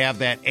course, they have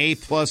that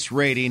A-plus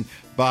rating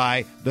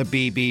by the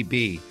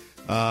BBB.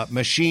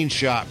 Machine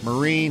shop,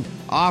 marine,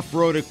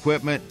 off-road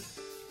equipment,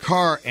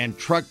 car and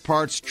truck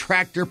parts,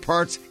 tractor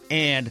parts,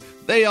 and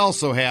they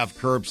also have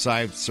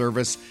curbside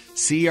service.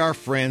 See our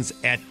friends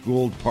at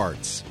Gould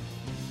Parts.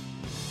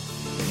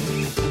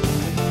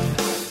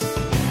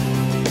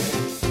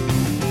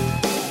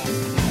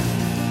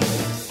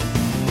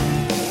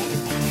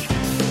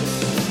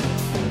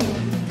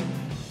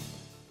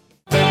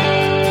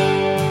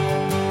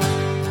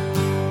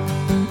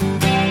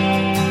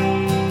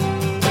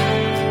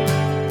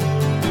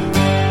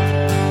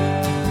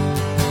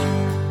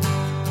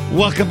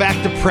 Welcome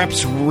back to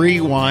Preps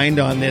Rewind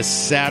on this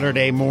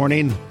Saturday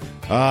morning.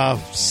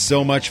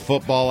 So much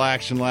football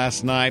action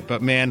last night,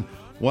 but man,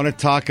 want to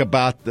talk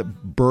about the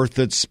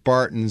Berthoud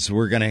Spartans.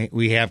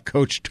 We have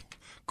Coach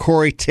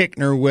Cory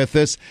Ticnor with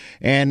us,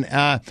 and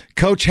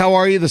Coach, how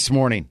are you this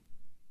morning?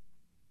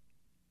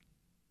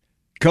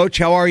 Coach,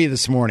 how are you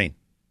this morning?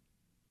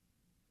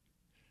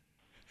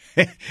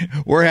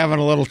 We're having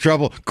a little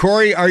trouble.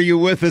 Cory, are you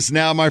with us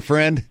now, my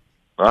friend?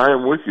 I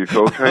am with you,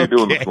 Coach. How you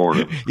doing this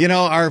morning? You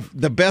know,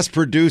 the best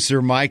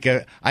producer, Mike,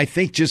 I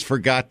think just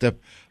forgot to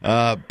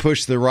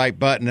push the right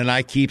button, and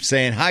I keep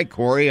saying, hi,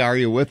 Cory, are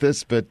you with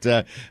us? But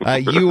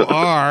you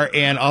are,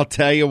 and I'll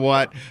tell you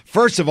what.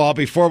 First of all,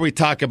 before we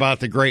talk about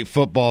the great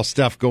football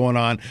stuff going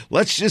on,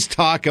 let's just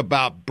talk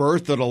about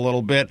Berthoud a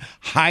little bit.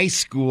 High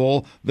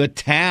school, the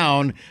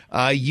town,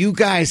 you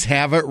guys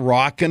have it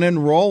rocking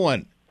and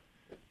rolling.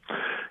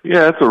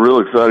 Yeah, it's a real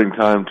exciting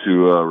time to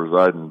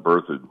reside in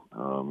Berthoud.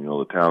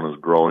 The town is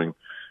growing.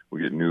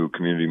 We get new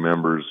community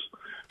members.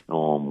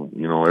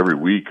 Every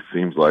week it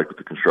seems like with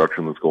the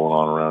construction that's going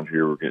on around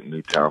here, we're getting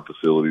new town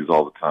facilities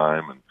all the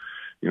time. And,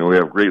 we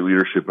have great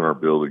leadership in our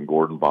building.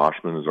 Gordon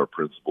Boschman is our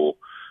principal.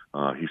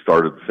 He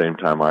started the same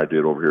time I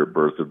did over here at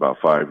Berthoud about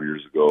 5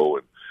 years ago.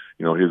 And,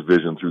 his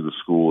vision through the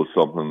school is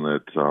something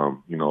that, a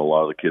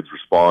lot of the kids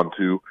respond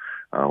to.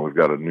 We've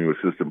got a new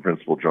assistant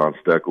principal, John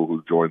Steckel,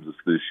 who joins us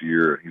this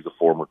year. He's a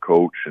former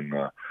coach. And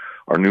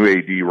our new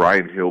AD,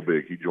 Ryan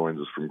Hilbig, he joins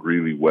us from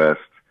Greeley West.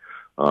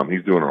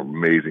 He's doing an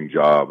amazing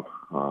job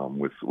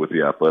with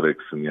the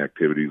athletics and the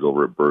activities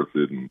over at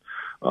Berthoud. And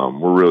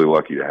we're really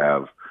lucky to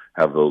have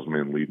those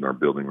men leading our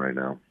building right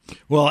now.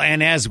 Well,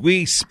 and as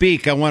we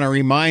speak, I want to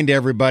remind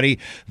everybody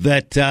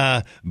that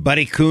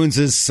Buddy Coons'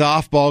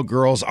 softball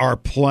girls are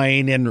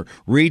playing in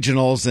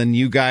regionals, and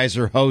you guys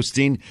are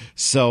hosting.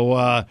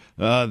 So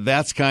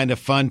that's kind of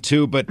fun,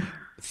 too. But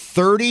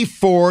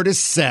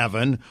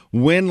 34-7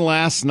 win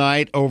last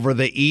night over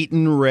the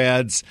Eaton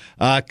Reds.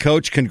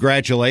 Coach,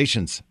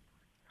 congratulations.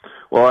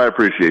 Well, I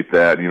appreciate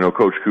that.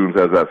 Coach Coons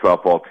has that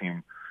softball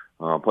team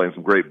playing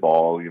some great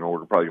ball.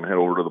 We're probably going to head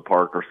over to the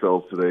park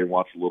ourselves today and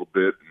watch a little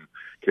bit. And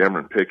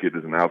Cameron Pickett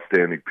is an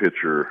outstanding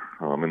pitcher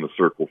in the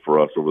circle for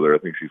us over there. I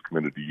think she's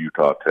committed to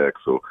Utah Tech.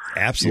 So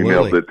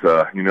absolutely,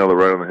 you nailed it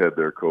right on the head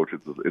there, Coach.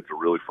 It's a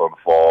really fun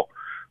fall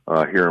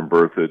here in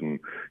Berthoud, and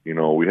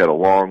we had a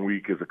long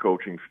week as a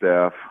coaching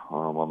staff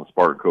on the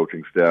Spartan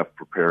coaching staff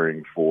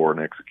preparing for and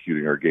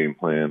executing our game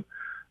plan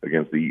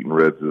against the Eaton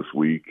Reds this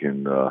week,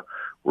 and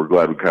we're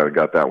glad we kind of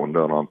got that one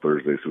done on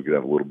Thursday so we could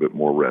have a little bit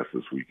more rest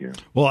this weekend.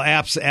 Well,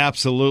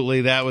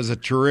 absolutely. That was a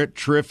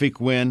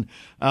terrific win,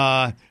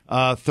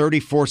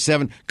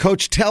 34-7.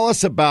 Coach, tell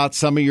us about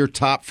some of your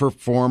top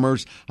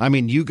performers. I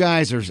mean, you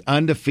guys are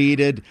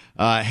undefeated,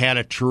 had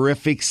a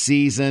terrific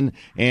season,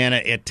 and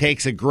it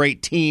takes a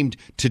great team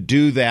to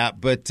do that.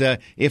 But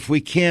if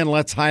we can,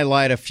 let's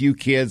highlight a few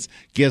kids,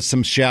 give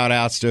some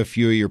shout-outs to a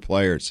few of your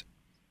players.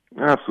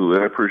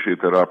 Absolutely. I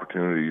appreciate that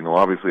opportunity.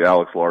 Obviously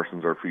Alex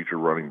Larson's our featured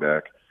running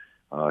back.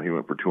 He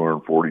went for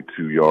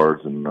 242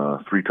 yards and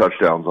 3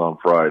 touchdowns on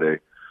Friday.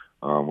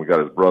 We got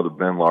his brother,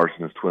 Ben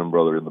Larson, his twin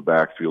brother, in the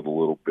backfield a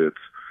little bit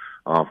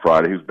on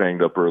Friday. He was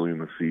banged up early in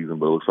the season,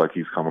 but it looks like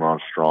he's coming on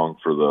strong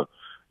for the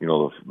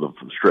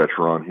stretch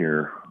run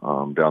here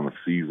down the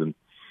season.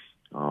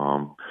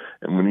 And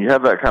when you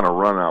have that kind of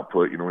run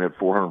output, we had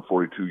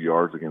 442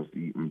 yards against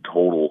Eaton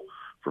total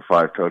for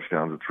 5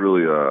 touchdowns. It's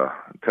really a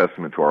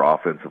testament to our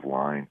offensive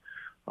line.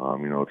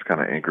 It's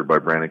kind of anchored by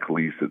Brandon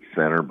Calise at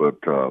center,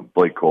 but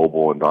Blake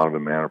Coble and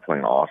Donovan Mann are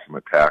playing awesome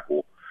at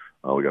tackle.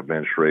 We got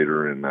Ben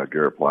Schrader and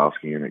Garrett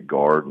Plowski in at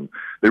guard, and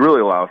they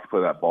really allow us to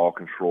play that ball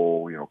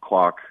control,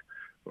 clock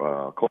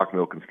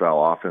milking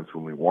style offense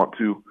when we want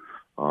to.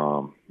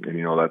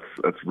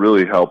 That's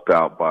really helped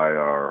out by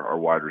our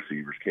wide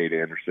receivers, Cade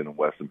Anderson and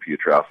Weston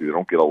Pietrowski. They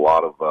don't get a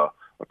lot of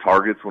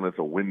targets when it's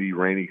a windy,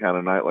 rainy kind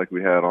of night like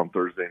we had on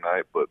Thursday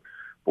night, but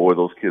boy,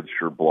 those kids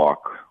sure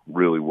block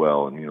really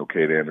well. And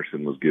Cade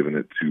Anderson was giving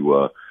it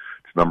to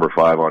number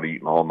 5 on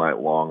Eaton all night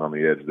long on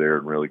the edge there,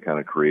 and really kind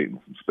of creating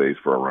some space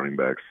for our running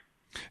backs.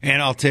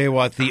 And I'll tell you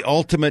what, the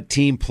ultimate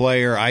team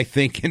player, I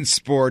think, in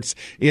sports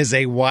is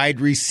a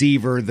wide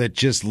receiver that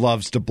just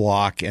loves to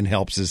block and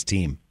helps his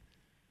team.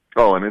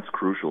 Oh, and it's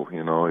crucial.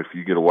 If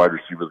you get a wide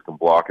receiver that can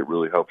block, it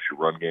really helps your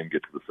run game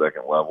get to the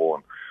second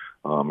level.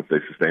 And if they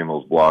sustain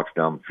those blocks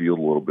down the field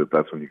a little bit,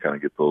 that's when you kind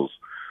of get those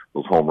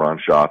home run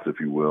shots, if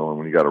you will. And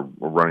when you got a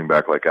running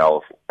back like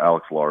Alex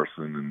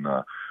Larson and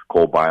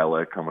Cole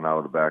Bialek coming out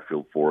of the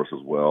backfield for us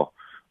as well,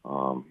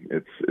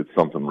 it's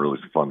something really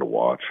fun to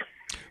watch.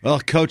 Well,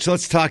 Coach,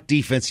 let's talk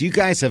defense. You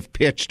guys have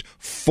pitched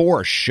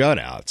 4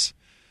 shutouts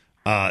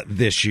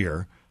this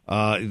year.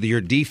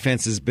 Your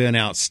defense has been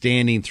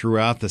outstanding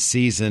throughout the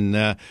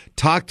season.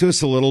 Talk to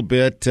us a little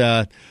bit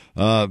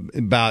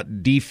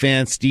about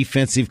defense,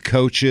 defensive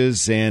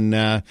coaches,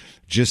 and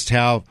just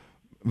how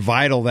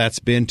vital that's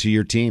been to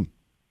your team.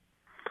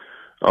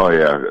 Oh,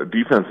 yeah.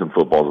 Defense in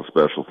football is a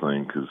special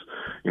thing because,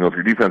 if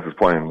your defense is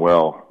playing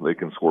well, they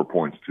can score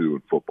points too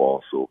in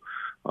football. So,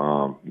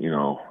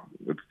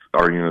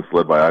 our unit's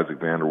led by Isaac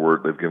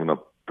Vanderwert. They've given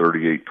up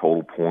 38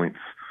 total points.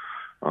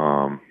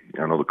 I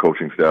know the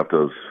coaching staff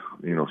does,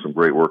 some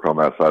great work on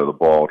that side of the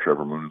ball.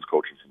 Trevor Moon's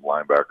coaching some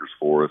linebackers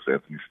for us.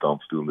 Anthony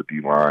Stump's doing the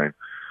D-line.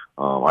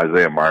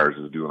 Isaiah Myers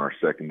is doing our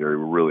secondary.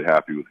 We're really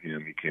happy with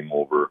him. He came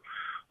over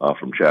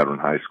from Chadron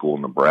High School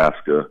in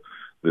Nebraska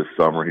this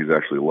summer. He's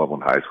actually a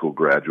Loveland High School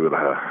graduate.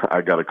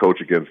 I got to coach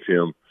against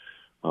him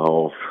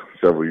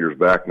several years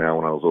back now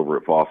when I was over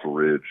at Fossil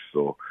Ridge.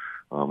 So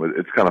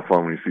it's kind of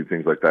fun when you see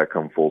things like that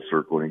come full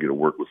circle and you get to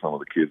work with some of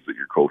the kids that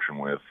you're coaching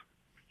with.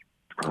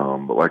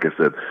 But like I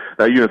said,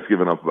 that unit's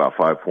given up about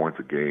 5 points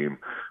a game,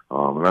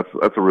 and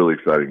that's a really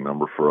exciting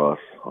number for us.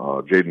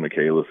 Jaden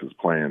Michaelis is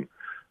playing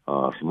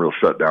some real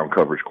shutdown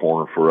coverage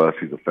corner for us.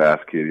 He's a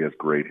fast kid. He has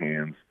great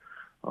hands.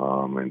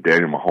 And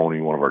Daniel Mahoney,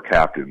 one of our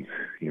captains,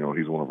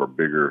 he's one of our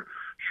bigger,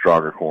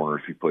 stronger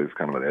corners. He plays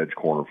kind of an edge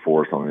corner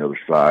for us on the other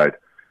side.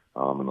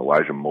 And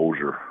Elijah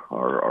Mosier,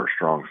 our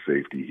strong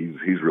safety,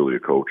 he's really a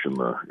coach in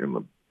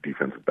the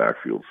defensive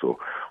backfield. So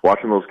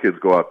watching those kids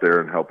go out there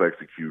and help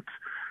execute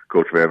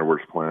Coach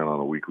Vanderwert's plan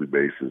on a weekly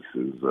basis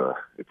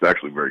it's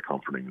actually very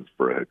comforting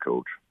for a head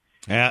coach.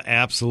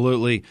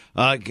 Absolutely.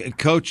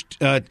 Coach,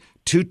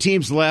 2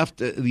 teams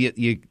left.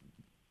 You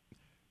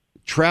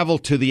travel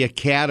to the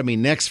academy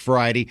next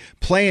Friday,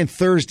 playing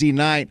Thursday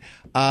night.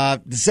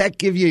 Does that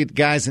give you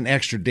guys an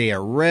extra day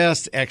of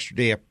rest, extra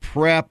day of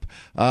prep?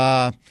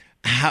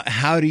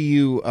 How do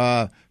you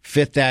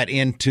fit that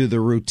into the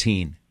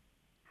routine?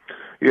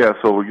 Yeah,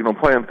 so,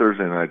 playing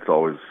Thursday night's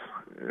always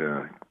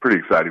pretty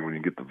exciting when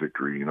you get the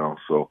victory,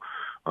 So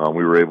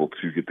we were able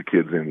to get the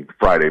kids in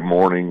Friday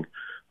morning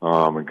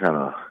and kind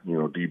of,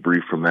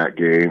 debrief from that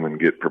game and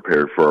get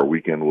prepared for our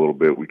weekend a little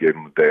bit. We gave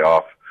them a day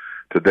off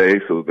today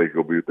so that they could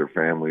go be with their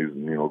families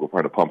and, go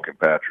find a pumpkin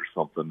patch or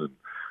something. And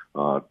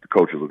the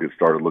coaches will get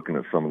started looking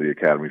at some of the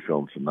academy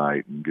films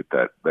tonight and get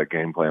that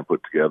game plan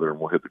put together, and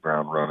we'll hit the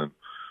ground running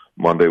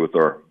Monday with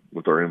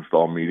our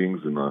install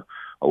meetings and a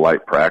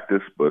light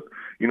practice. But,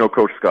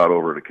 Coach Scott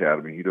over at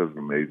Academy, he does an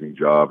amazing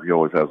job. He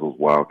always has those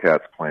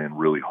Wildcats playing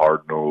really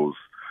hard-nosed,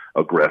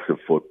 aggressive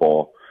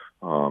football.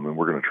 And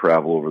we're going to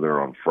travel over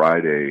there on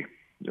Friday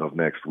of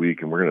next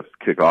week, and we're going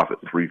to kick off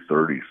at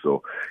 3:30.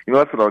 So,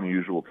 that's an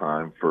unusual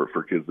time for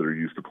kids that are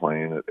used to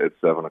playing at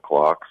 7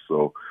 o'clock.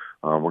 So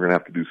we're going to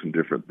have to do some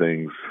different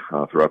things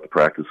throughout the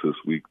practice this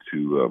week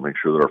to make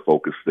sure that our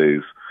focus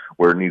stays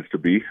where it needs to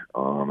be,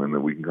 and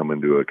that we can come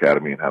into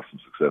Academy and have some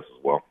success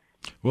as well.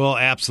 Well,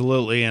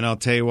 absolutely, and I'll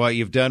tell you what,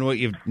 you've done what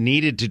you've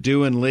needed to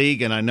do in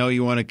league, and I know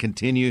you want to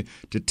continue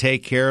to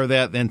take care of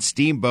that. Then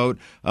Steamboat,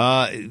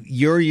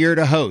 your year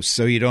to host,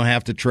 so you don't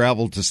have to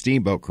travel to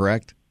Steamboat,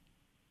 correct?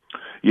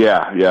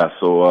 Yeah.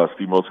 So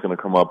Steamboat's going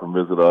to come up and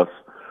visit us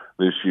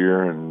this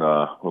year, and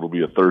it'll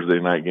be a Thursday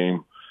night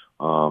game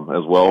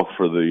as well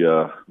for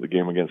the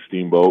game against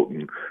Steamboat,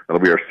 and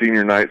it'll be our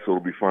senior night, so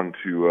it'll be fun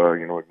to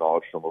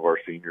acknowledge some of our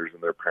seniors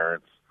and their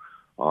parents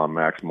on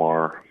Max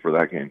Mar for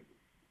that game.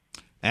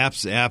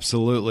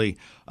 Absolutely.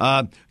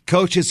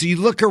 Coach, as you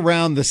look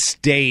around the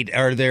state,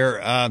 are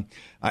there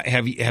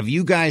have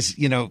you guys,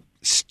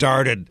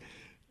 started,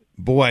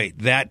 boy,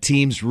 that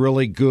team's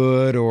really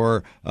good,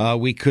 or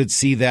we could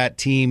see that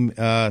team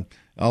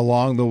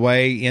along the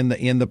way in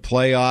the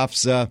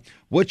playoffs?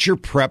 What's your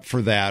prep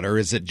for that, or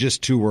is it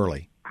just too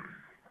early?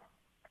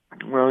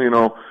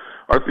 Well,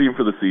 our theme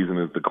for the season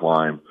is to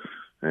climb,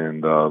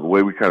 and the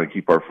way we kind of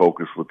keep our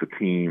focus with the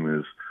team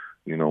is,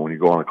 when you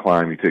go on a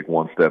climb, you take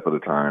one step at a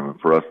time. And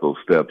for us, those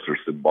steps are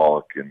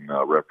symbolic and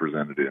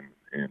represented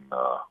in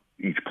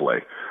each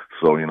play.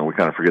 So, we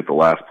kind of forget the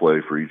last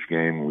play for each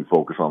game, and we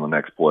focus on the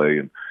next play.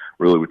 And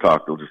really, we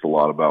talked just a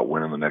lot about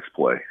winning the next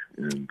play.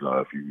 And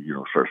if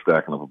you start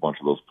stacking up a bunch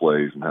of those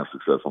plays and have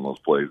success on those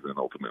plays, then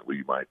ultimately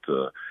you might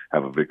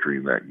have a victory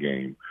in that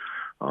game.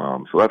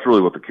 So that's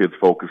really what the kids'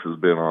 focus has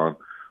been on.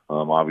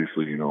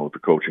 Obviously, with the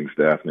coaching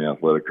staff and the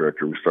athletic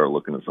director, we start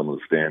looking at some of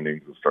the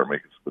standings and start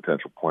making some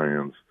potential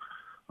plans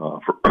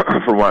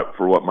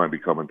for what might be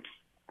coming,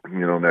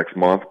 next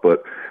month.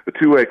 But the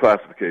 2A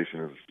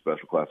classification is a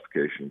special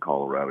classification in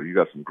Colorado. You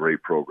got some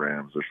great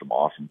programs. There's some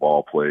awesome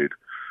ball played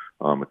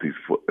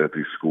at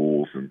these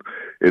schools, and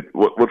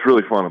what's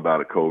really fun about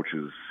it, Coach,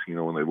 is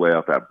when they lay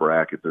out that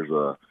bracket, there's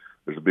a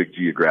big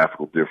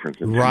geographical difference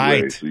in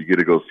 2A. So you get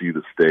to go see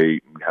the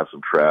state and have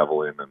some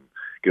traveling and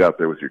get out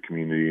there with your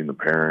community and the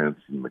parents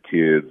and the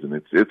kids, and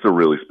it's a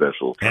really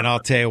special time. And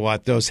I'll tell you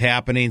what, those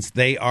happenings,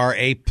 they are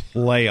a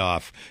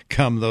playoff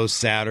come those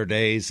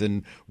Saturdays,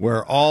 and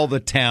where all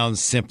the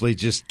towns simply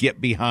just get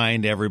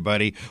behind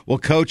everybody. Well,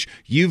 Coach,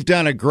 you've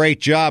done a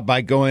great job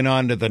by going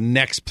on to the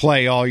next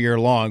play all year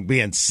long,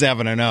 being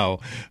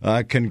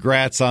 7-0.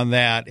 Congrats on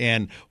that,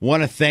 and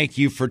want to thank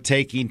you for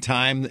taking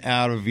time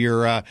out of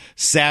your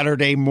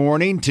Saturday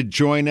morning to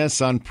join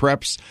us on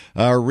Preps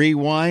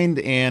Rewind,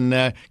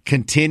 and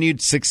continued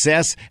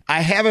success.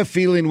 I have a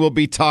feeling we'll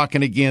be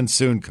talking again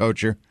soon,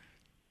 Coacher.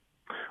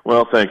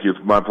 Well, thank you. It's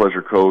my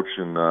pleasure, Coach,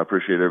 and I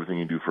appreciate everything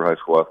you do for high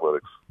school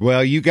athletics.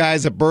 Well, you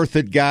guys at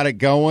Berthoud got it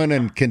going,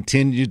 and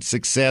continued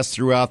success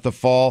throughout the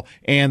fall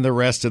and the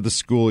rest of the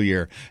school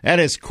year.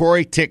 That is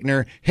Cory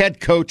Ticnor, head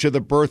coach of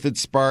the Berthoud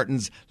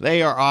Spartans.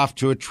 They are off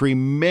to a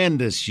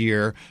tremendous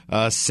year,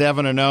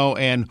 7-0,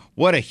 and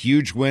what a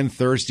huge win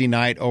Thursday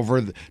night over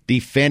the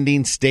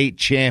defending state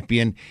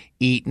champion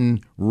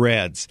Eaton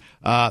Reds.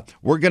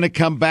 We're going to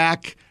come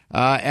back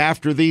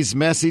after these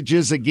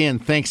messages. Again,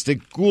 thanks to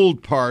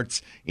Gould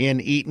Parts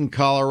in Eaton,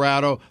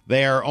 Colorado.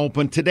 They are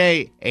open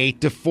today, 8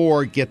 to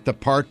 4. Get the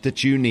part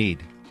that you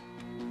need.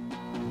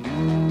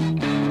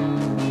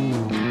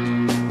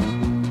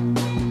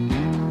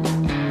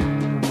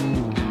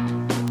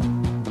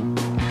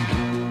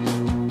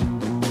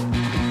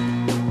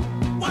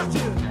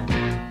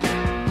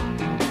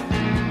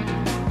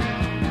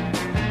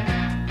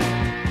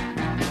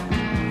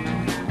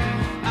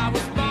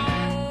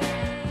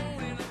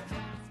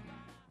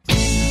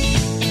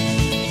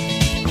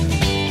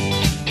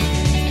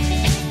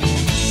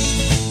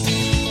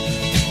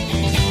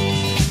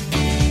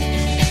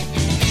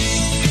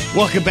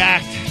 Welcome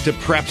back to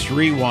Preps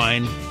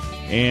Rewind.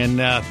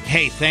 And,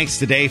 hey, thanks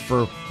today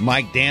for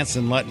Mike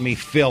Danson letting me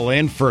fill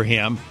in for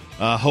him.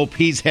 Hope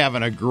he's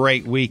having a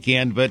great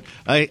weekend. But,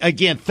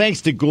 again,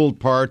 thanks to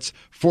Gould Parts,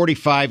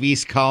 45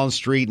 East Collins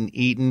Street in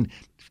Eaton.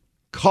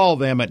 Call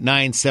them at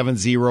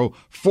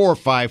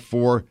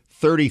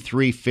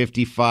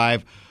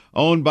 970-454-3355.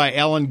 Owned by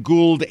Ellen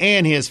Gould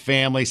and his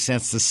family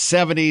since the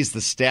 70s.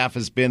 The staff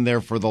has been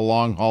there for the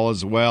long haul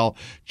as well.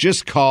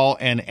 Just call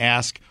and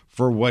ask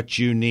for what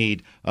you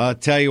need.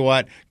 Tell you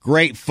what,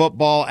 great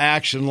football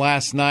action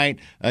last night.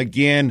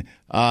 Again,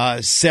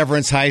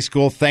 Severance High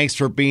School, thanks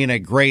for being a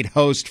great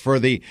host for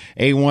the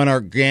A1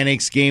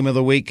 Organics Game of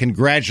the Week.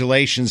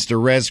 Congratulations to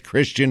Res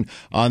Christian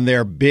on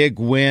their big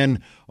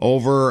win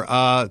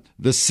over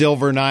the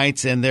Silver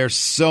Knights, and there's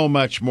so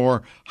much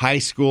more high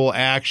school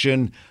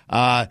action.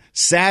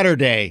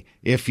 Saturday,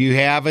 if you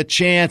have a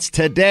chance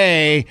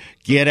today,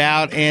 get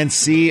out and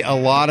see a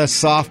lot of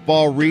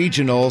softball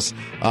regionals.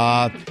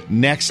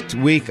 Next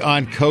week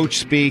on Coach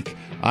Speak,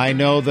 I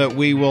know that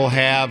we will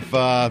have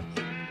a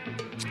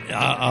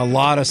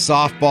lot of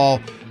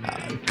softball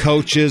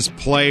coaches,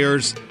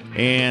 players,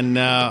 and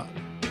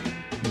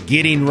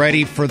getting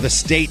ready for the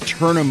state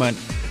tournament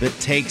that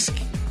takes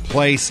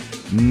place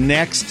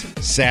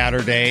next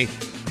Saturday,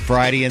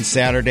 Friday and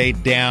Saturday,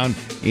 down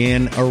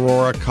in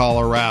Aurora,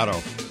 Colorado.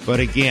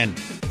 But again,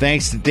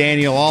 thanks to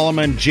Daniel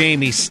Alleman,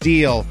 Jamie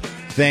Steele,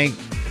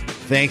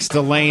 thanks to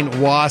Lane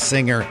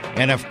Wassinger,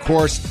 and of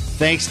course,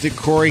 thanks to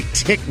Cory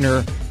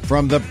Ticnor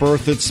from the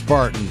Berthoud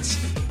Spartans.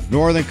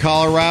 Northern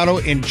Colorado,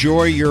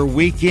 enjoy your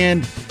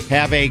weekend.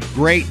 Have a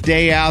great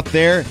day out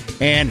there,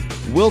 and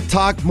we'll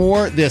talk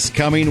more this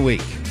coming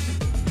week.